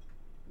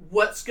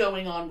what's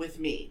going on with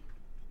me.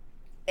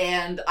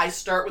 And I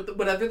start with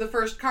whatever the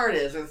first card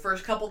is, or the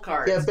first couple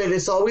cards. Yeah, but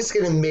it's always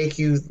going to make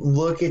you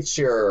look at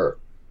your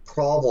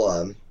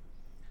problem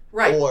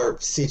or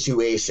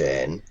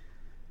situation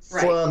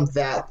from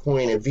that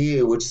point of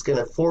view, which is going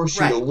to force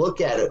you to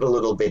look at it a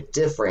little bit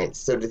different.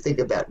 So to think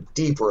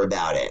deeper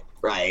about it,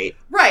 right?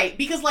 Right,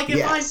 because like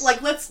if I'm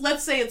like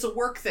let's say it's a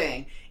work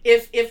thing.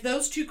 If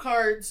those two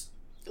cards,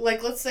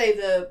 like let's say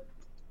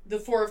the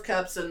Four of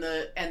Cups and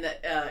the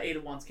Eight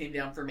of Wands came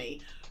down for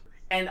me,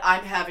 and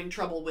I'm having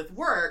trouble with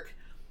work,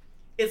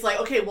 it's like,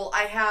 okay, well,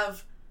 I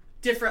have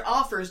different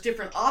offers,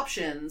 different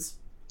options,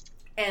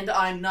 and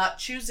I'm not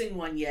choosing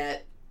one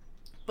yet,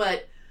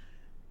 but,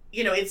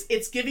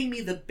 it's giving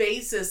me the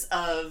basis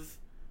of,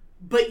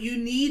 but you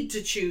need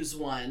to choose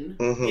one.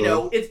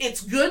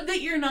 It's good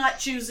that you're not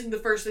choosing the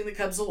first thing that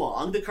comes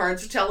along. The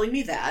cards are telling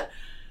me that,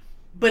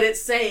 but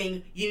it's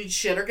saying you need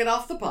shit or get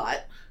off the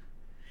pot.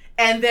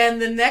 And then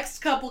the next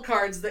couple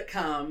cards that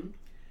come,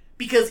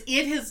 because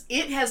it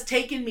has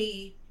taken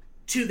me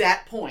to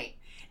that point.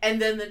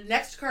 And then the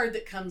next card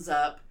that comes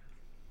up,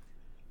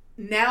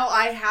 now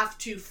I have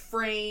to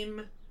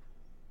frame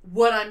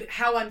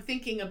how I'm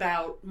thinking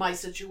about my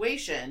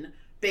situation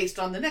based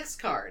on the next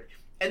card.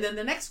 And then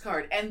the next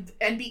card. And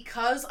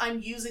because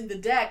I'm using the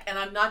deck and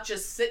I'm not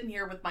just sitting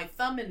here with my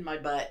thumb in my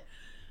butt,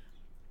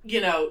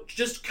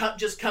 just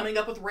coming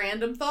up with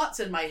random thoughts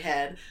in my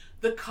head,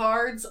 the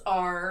cards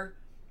are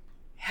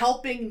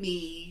helping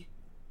me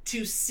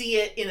to see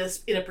it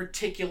in a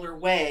particular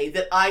way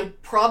that I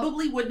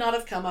probably would not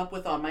have come up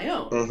with on my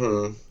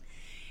own.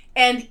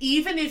 And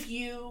even if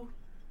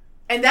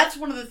and that's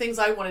one of the things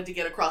I wanted to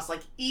get across,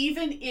 like,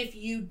 even if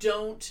you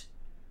don't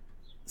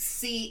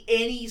see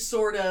any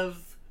sort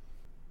of,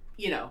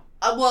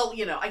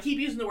 I keep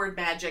using the word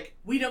magic.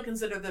 We don't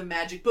consider them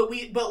magic, but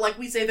like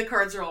we say, the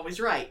cards are always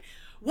right.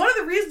 One of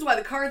the reasons why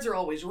the cards are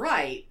always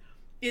right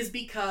is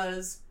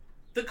because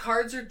the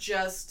cards are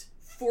just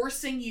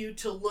forcing you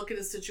to look at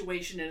a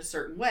situation in a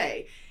certain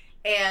way.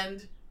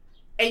 And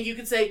you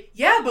could say,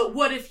 yeah, but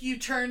what if you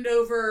turned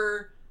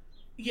over,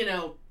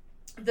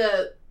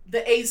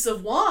 the Ace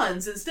of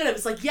Wands instead of,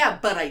 it's like, yeah,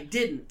 but I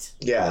didn't.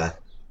 Yeah.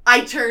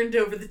 I turned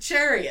over the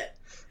Chariot.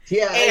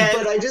 Yeah,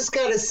 but I just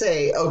gotta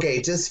say, okay,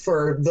 just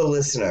for the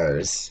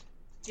listeners,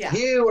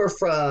 you are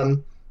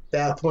from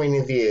that point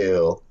of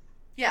view.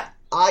 Yeah.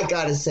 I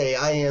gotta say,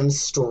 I am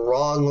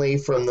strongly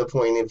from the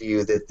point of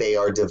view that they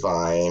are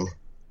divine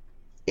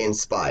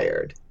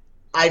inspired.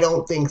 I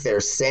don't think they're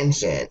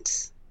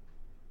sentient.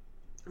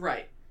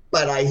 Right.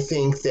 But I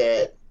think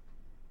that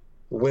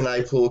when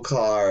I pull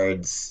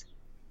cards,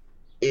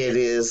 it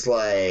is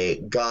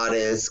like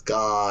goddess,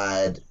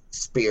 god,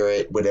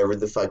 spirit, whatever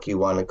the fuck you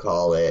want to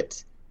call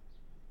it.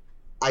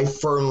 I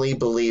firmly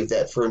believe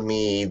that for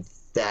me,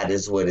 that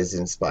is what is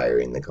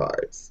inspiring the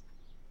cards.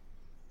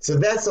 So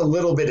that's a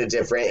little bit of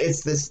different.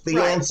 It's this, the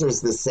Right.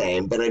 answer's the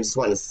same, but I just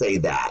want to say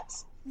that.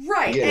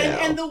 Right. You know.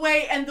 And the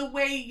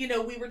way, you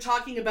know, we were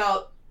talking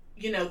about,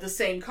 you know, the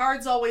same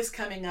cards always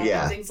coming up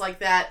Yeah. and things like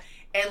that.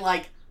 And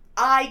like,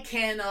 I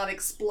cannot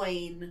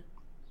explain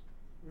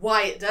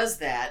why it does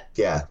that,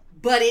 Yeah.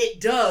 but it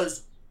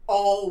does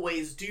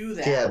always do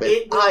that. Yeah, but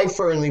It will- I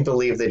firmly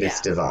believe that it's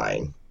Yeah.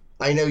 divine.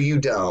 I know you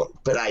don't,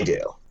 but I do.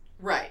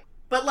 Right.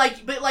 But like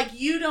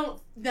you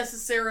don't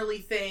necessarily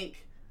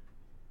think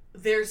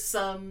there's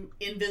some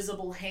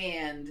invisible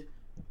hand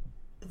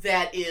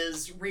that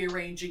is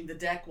rearranging the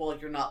deck while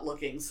you're not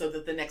looking so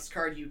that the next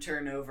card you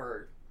turn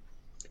over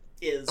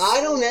is...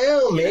 I don't know,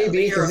 You know, maybe,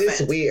 the because it's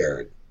Hierophant.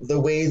 weird. The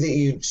way that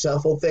you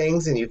shuffle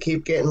things and you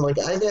keep getting, like,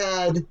 I've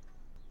had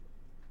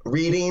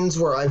readings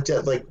where I've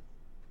done, like,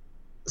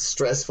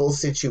 stressful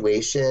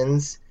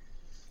situations.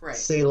 Right.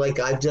 Say, like,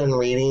 I've done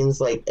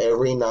readings, like,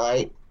 every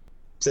night,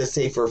 let's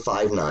say for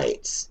 5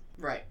 nights.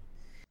 Right.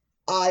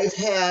 I've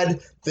had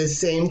the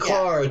same Yeah.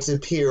 cards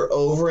appear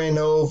over and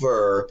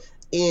over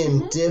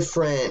in Mhm.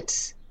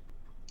 different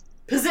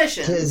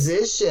Positions.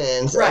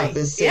 positions Right. of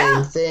the same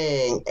Yeah.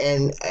 thing.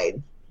 And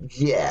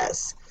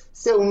yes.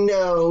 So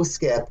no,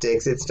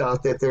 skeptics, it's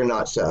not that they're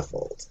not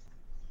shuffled.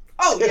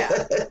 Oh, yeah.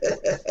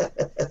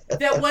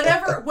 That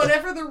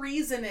whatever the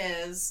reason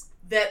is,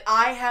 that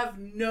I have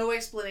no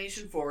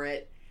explanation for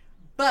it,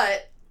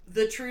 but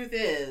the truth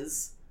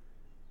is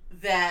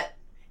that,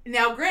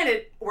 now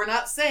granted, we're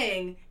not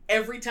saying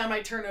every time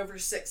I turn over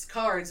 6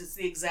 cards, it's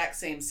the exact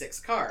same 6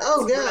 cards.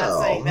 Oh, We're not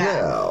no, saying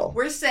that. no.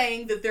 We're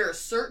saying that there are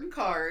certain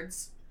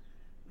cards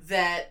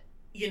that,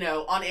 you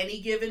know, on any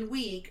given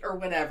week or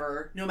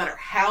whatever, no matter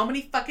how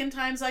many fucking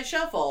times I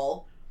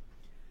shuffle,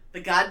 the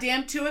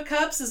goddamn 2 of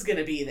Cups is going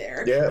to be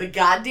there. Yeah. The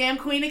goddamn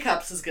Queen of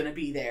Cups is going to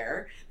be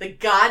there. The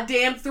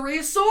goddamn 3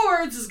 of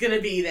Swords is going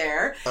to be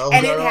there. Oh,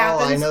 and girl, it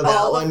happens I know that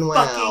all the one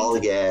well.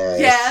 fucking Yes.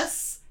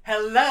 Yes.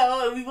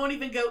 Hello. And we won't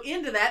even go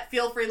into that.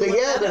 Feel free to But look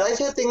yeah, that but up. I've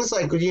had things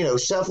like, you know,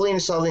 shuffling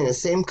and shuffling the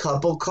same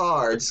couple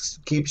cards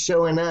keep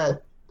showing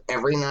up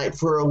every night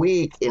for a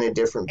week in a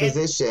different And-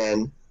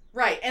 position.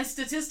 Right. And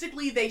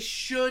statistically, they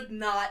should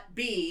not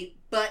be,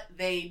 but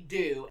they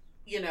do.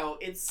 You know,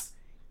 it's...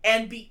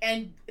 And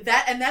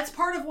that's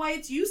part of why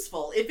it's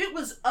useful. If it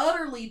was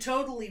utterly,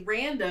 totally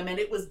random and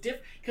it was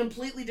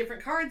completely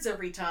different cards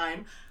every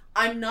time,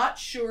 I'm not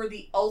sure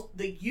the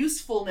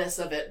usefulness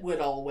of it would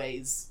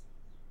always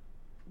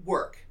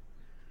work.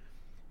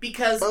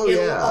 Because Oh,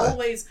 it'll yeah.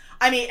 always...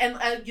 I mean,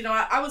 and you know,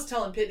 I was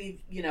telling Pitney,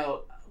 you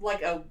know,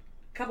 like a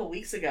couple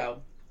weeks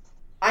ago,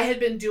 I had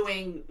been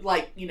doing,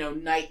 like, you know,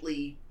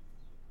 nightly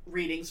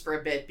readings for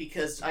a bit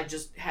because I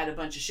just had a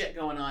bunch of shit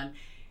going on.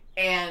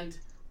 And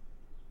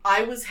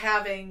I was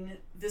having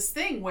this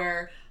thing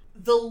where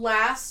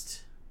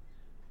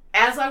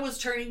as I was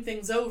turning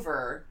things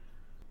over,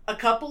 a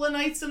couple of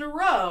nights in a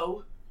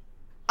row,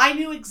 I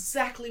knew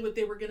exactly what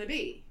they were going to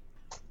be.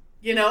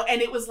 You know,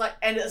 and it was like,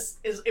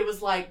 it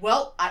was like,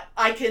 well,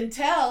 I can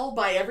tell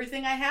by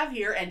everything I have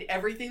here and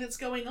everything that's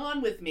going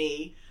on with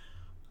me,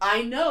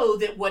 I know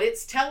that what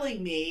it's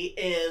telling me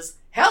is,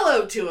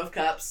 hello, 2 of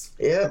Cups.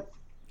 Yep.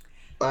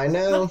 I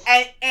know.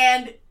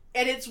 And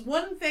it's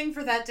one thing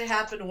for that to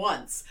happen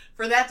once.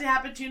 For that to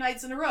happen 2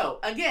 nights in a row.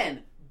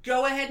 Again,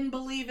 go ahead and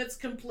believe it's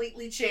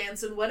completely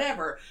chance and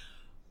whatever.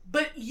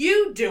 But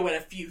you do it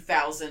a few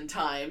thousand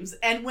times,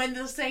 and when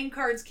the same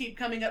cards keep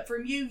coming up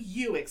from you,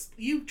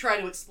 you try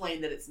to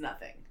explain that it's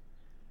nothing.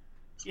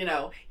 You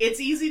know,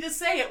 it's easy to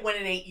say it when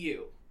it ain't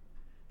you.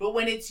 But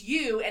when it's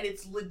you and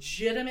it's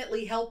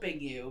legitimately helping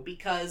you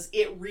because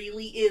it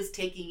really is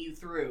taking you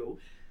through,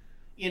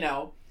 you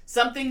know,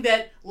 something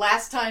that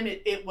last time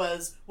it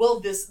was, well,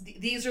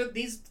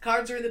 these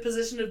cards are in the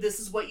position of this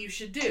is what you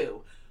should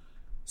do.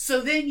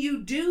 So then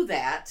you do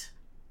that,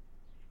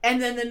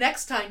 and then the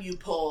next time you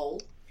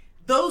pull,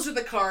 those are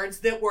the cards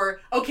that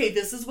were, okay,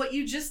 this is what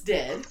you just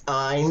did.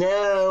 I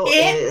know. It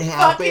and it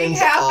fucking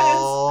happens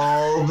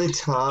all the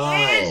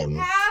time. It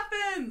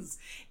happens!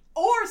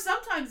 Or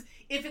sometimes,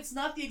 if it's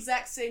not the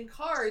exact same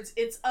cards,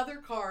 it's other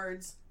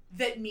cards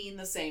that mean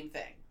the same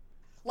thing.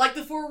 Like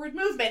the forward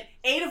movement.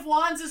 8 of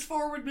Wands is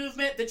forward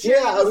movement. The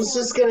Chariot Yeah, I is was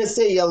forward just going to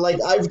say, yeah,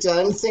 like I've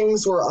done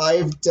things where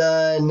I've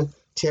done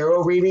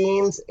tarot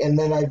readings and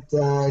then I've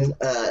done,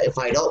 if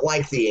I don't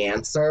like the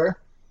answer,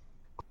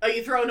 Oh,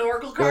 you throw an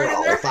oracle card in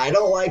well, there? if I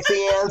don't like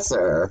the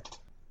answer,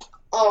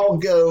 I'll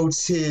go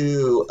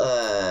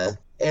to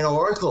an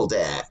oracle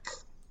deck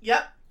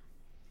Yep.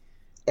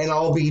 and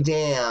I'll be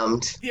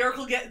damned. The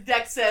oracle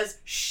deck says,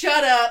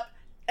 shut up,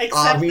 accept the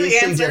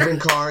Obviously answer.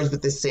 different cards,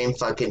 but the same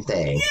fucking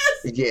thing.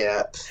 Yes!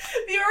 Yep.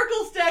 The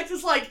oracle deck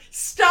is like,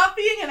 stop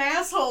being an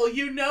asshole.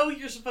 You know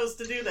you're supposed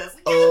to do this.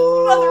 Yes,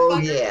 Oh,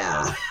 motherfucker.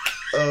 yeah.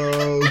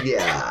 Oh,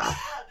 yeah.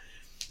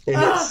 And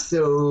Ah. it's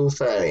so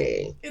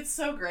funny. It's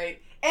so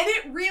great. And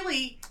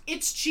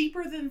it's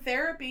cheaper than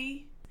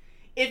therapy.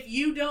 If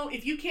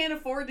you can't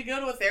afford to go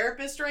to a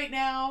therapist right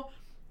now,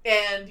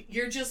 and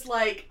you're just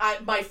like,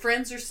 my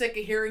friends are sick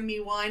of hearing me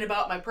whine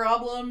about my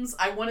problems.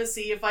 I want to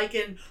see if I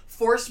can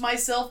force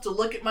myself to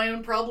look at my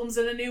own problems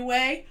in a new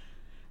way.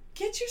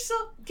 Get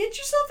yourself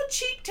a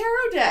cheap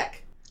tarot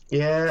deck.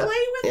 Yeah. Play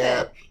with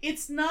it.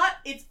 It's not.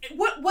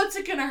 What's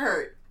it gonna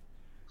hurt?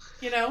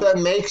 You know. But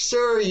make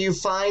sure you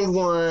find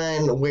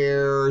one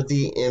where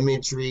the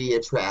imagery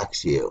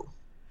attracts you.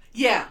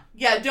 Yeah.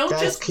 Don't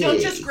That's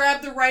just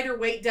grab the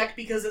Rider-Waite deck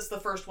because it's the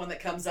first one that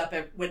comes up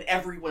when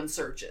everyone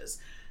searches.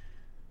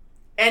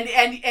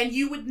 And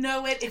you would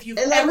know it if you've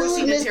ever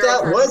seen a tarot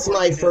card. That was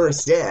before, my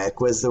first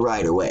deck, was the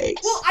Rider-Waite.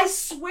 Well, I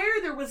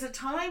swear there was a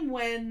time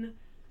when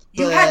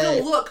you had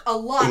to look a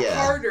lot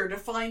harder to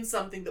find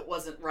something that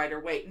wasn't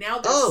Rider-Waite. Now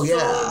there's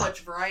so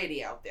much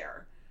variety out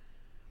there.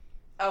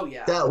 Oh,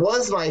 yeah. That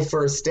was my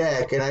first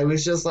deck, and I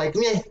was just like,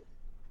 meh.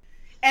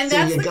 And so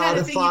that's you the gotta kind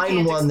of thing find you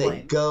can't one explain.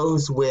 that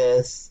goes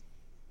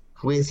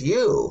with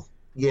you,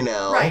 you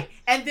know? Right.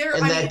 And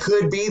that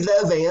could be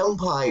the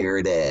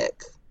vampire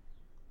deck.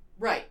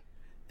 Right.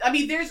 I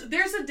mean,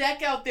 there's a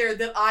deck out there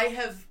that I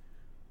have,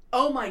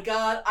 oh my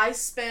God,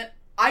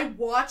 I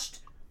watched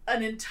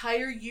an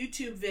entire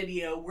YouTube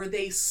video where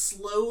they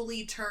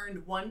slowly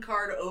turned one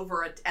card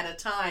over at a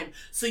time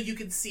so you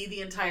could see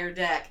the entire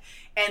deck.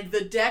 And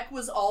the deck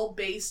was all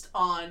based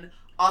on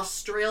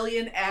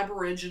Australian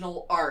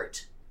Aboriginal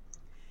art.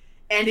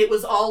 And it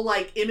was all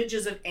like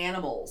images of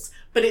animals.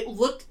 But it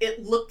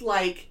looked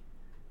like,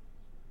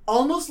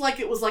 almost like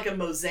it was like a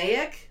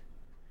mosaic.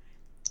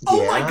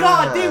 Oh my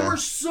God, they were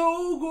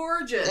so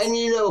gorgeous. And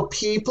you know,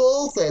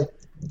 people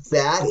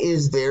that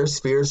is their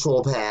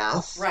spiritual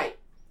path. Right.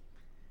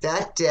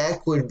 That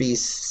deck would be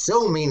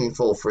so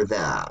meaningful for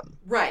them.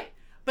 Right.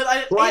 But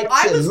I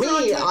to was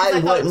me, I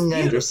wouldn't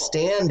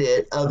understand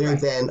it other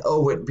than,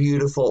 oh, what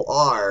beautiful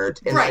art,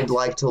 and I'd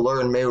like to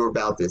learn more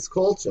about this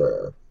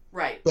culture.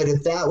 Right. But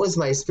if that was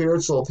my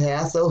spiritual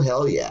path, oh,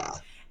 hell yeah.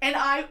 And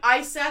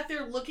I sat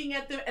there looking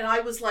at them, and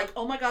I was like,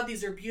 oh my God,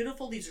 these are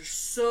beautiful. These are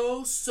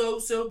so, so,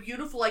 so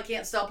beautiful. I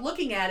can't stop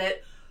looking at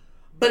it.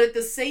 But at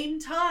the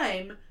same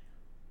time,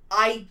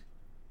 I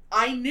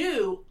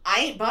knew I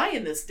ain't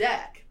buying this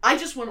deck. I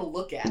just want to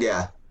look at it.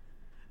 Yeah.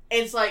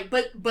 And it's like,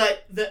 but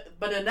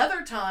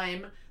another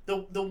time,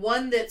 the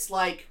one that's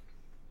like,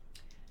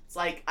 it's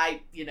like, I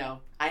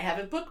have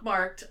it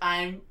bookmarked.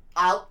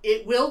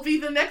 It will be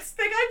the next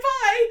thing I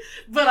buy,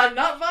 but I'm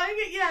not buying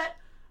it yet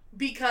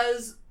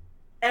because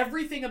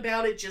everything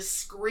about it just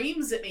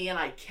screams at me and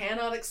I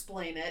cannot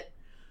explain it.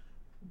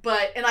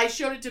 And I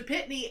showed it to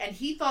Pitney and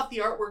he thought the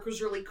artwork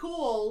was really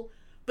cool,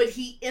 but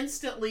he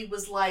instantly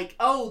was like,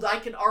 oh, I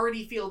can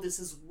already feel this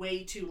is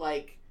way too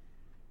like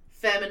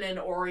feminine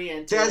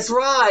oriented. That's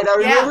right. I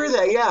remember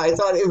that. Yeah, I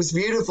thought it was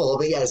beautiful,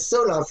 but yeah, it's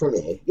so not for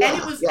me. Yeah,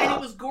 and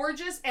it was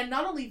gorgeous, and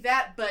not only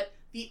that, but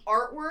the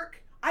artwork,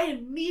 I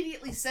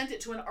immediately sent it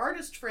to an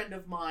artist friend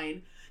of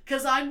mine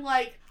because I'm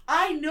like,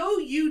 I know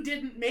you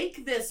didn't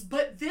make this,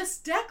 but this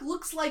deck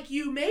looks like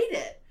you made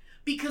it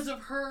because of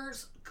her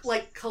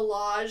like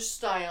collage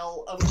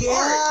style of art.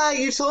 Yeah,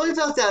 you told me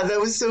about that. That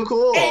was so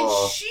cool.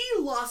 And she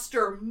lost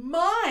her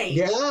mind.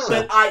 Yeah.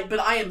 But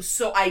I am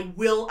so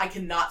I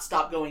cannot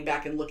stop going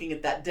back and looking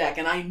at that deck,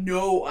 and I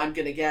know I'm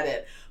gonna get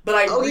it.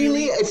 But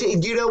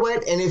you know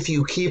what? And if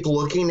you keep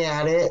looking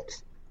at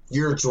it,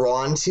 you're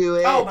drawn to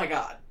it. Oh my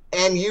God.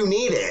 And you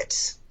need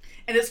it.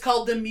 And it's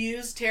called the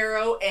Muse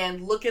Tarot,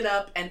 and look it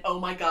up, and oh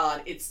my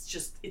God, it's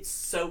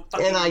so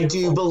fucking And I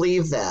beautiful. do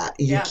believe that.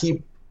 You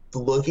keep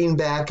looking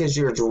back as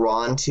you're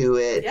drawn to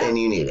it, and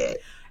you need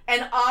it.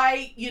 And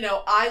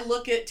I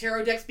look at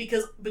tarot decks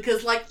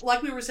because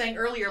like we were saying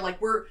earlier, like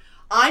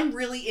I'm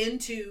really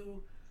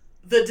into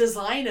the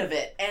design of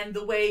it and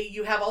the way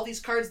you have all these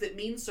cards that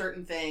mean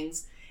certain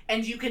things,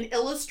 and you can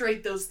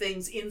illustrate those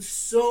things in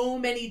so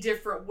many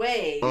different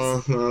ways,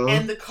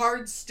 and the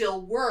card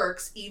still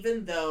works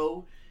even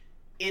though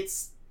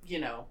it's,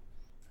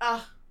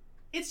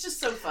 it's just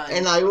so fun.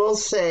 And I will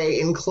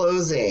say in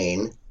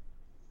closing,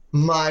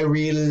 my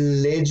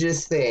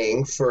religious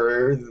thing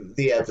for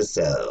the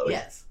episode.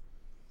 Yes.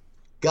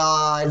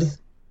 God,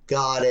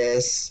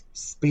 goddess,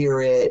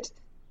 spirit,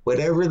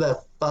 whatever the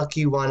fuck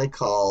you want to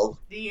call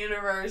the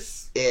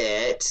universe.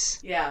 It.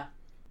 Yeah.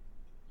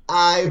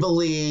 I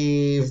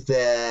believe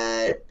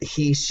that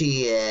he,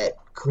 she, it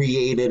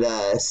created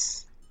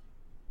us,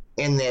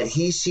 and that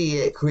he, she,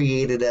 it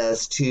created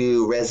us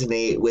to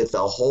resonate with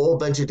a whole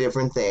bunch of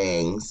different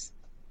things.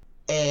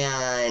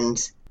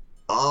 And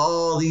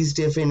all these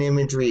different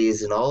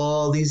imageries and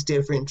all these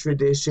different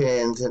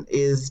traditions and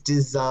is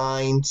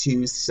designed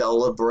to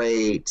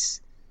celebrate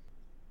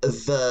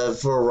the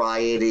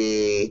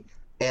variety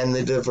and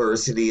the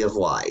diversity of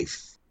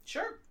life.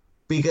 Sure.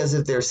 Because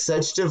if there's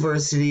such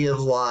diversity of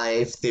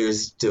life,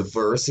 there's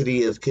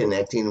diversity of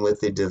connecting with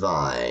the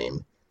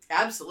divine.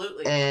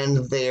 Absolutely. And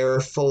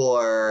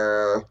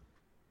therefore,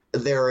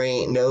 there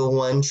ain't no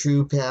one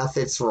true path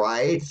that's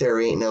right. There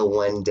ain't no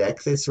one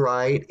deck that's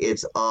right.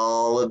 It's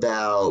all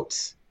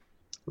about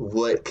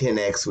what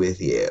connects with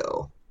you.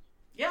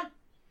 Yeah.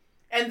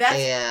 And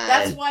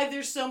that's why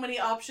there's so many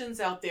options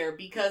out there,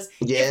 because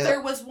if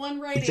there was one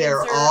right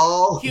answer,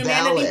 all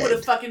humanity valid. would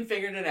have fucking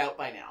figured it out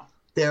by now.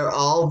 They're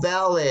all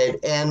valid.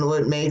 And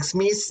what makes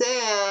me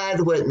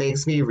sad, what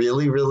makes me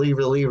really, really,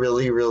 really,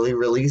 really, really,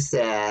 really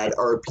sad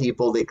are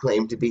people that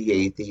claim to be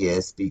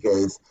atheists,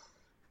 because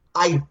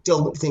I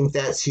don't think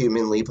that's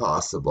humanly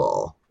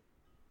possible.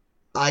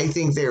 I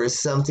think there is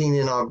something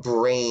in our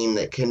brain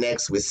that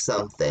connects with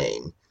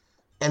something,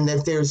 and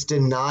that there's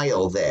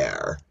denial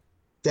there.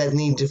 That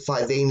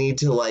they need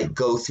to like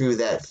go through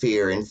that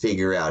fear and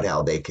figure out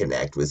how they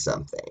connect with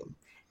something.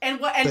 And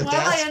while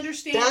I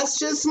understand, that's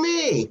just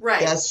me.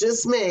 Right. That's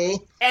just me.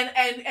 And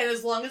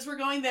as long as we're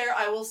going there,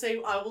 I will say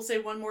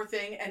one more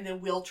thing, and then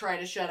we'll try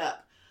to shut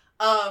up.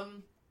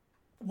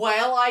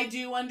 While I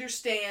do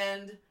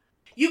understand,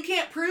 you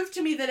can't prove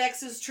to me that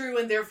X is true,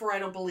 and therefore I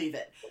don't believe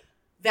it.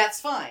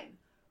 That's fine.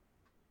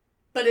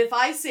 But if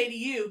I say to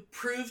you,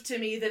 prove to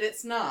me that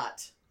it's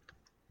not,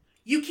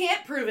 you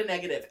can't prove a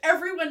negative.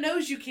 Everyone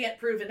knows you can't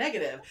prove a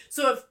negative.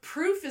 So if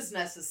proof is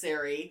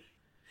necessary,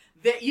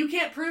 that you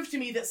can't prove to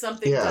me that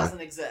something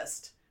doesn't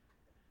exist,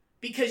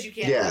 because you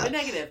can't prove a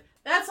negative.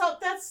 That's all.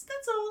 That's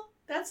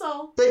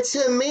all. But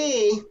to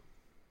me,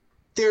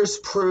 there's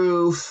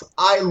proof.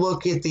 I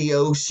look at the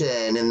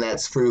ocean, and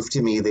that's proof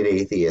to me that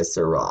atheists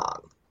are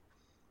wrong.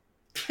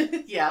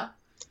 Yeah.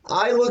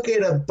 I look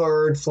at a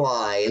bird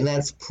fly, and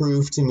that's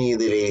proof to me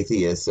that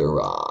atheists are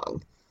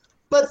wrong.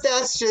 But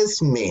that's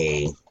just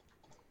me.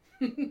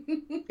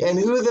 And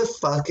who the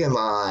fuck am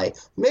I?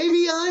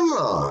 Maybe I'm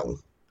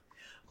wrong.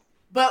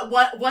 But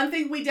one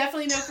thing we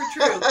definitely know for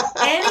true,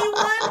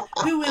 anyone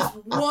who is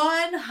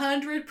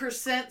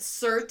 100%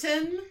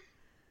 certain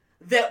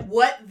that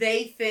what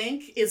they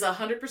think is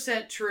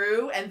 100%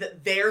 true and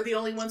that they're the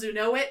only ones who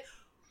know it,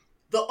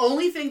 the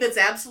only thing that's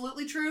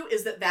absolutely true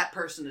is that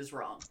person is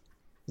wrong.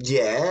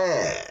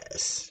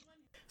 Yes.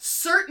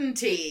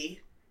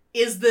 Certainty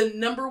is the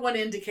number one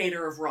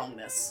indicator of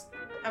wrongness.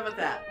 How about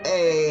that?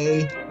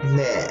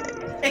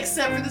 Amen.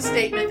 Except for the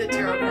statement that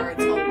tarot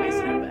cards always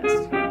know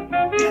best.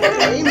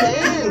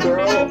 Amen,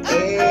 girl.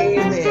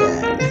 Amen.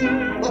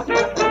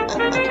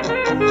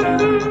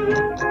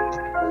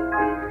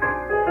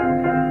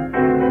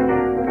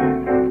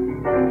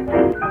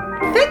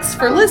 Thanks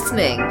for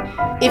listening.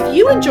 If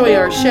you enjoy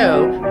our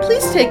show,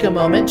 please take a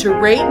moment to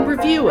rate and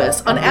review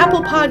us on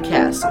Apple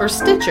Podcasts or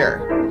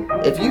Stitcher.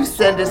 If you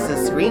send us a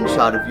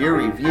screenshot of your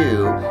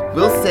review,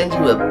 we'll send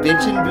you a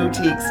Bitchin'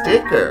 Boutique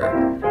sticker.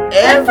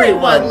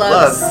 Everyone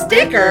loves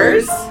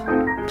stickers!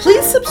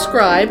 Please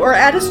subscribe or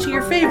add us to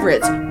your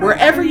favorites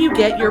wherever you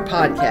get your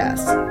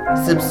podcasts.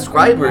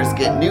 Subscribers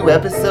get new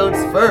episodes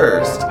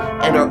first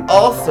and are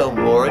also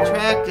more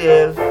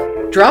attractive.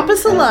 Drop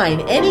us a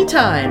line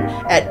anytime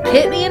at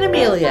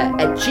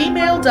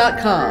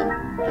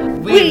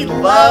pitneyandamelia@gmail.com. We'd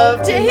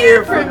love to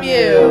hear from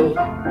you!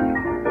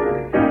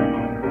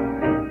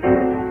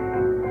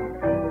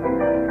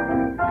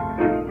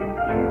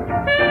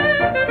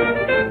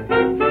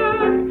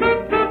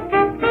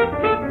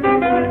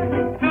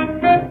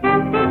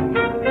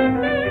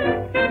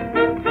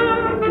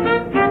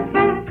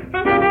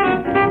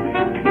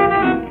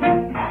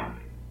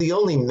 The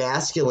only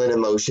masculine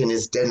emotion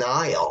is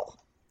denial.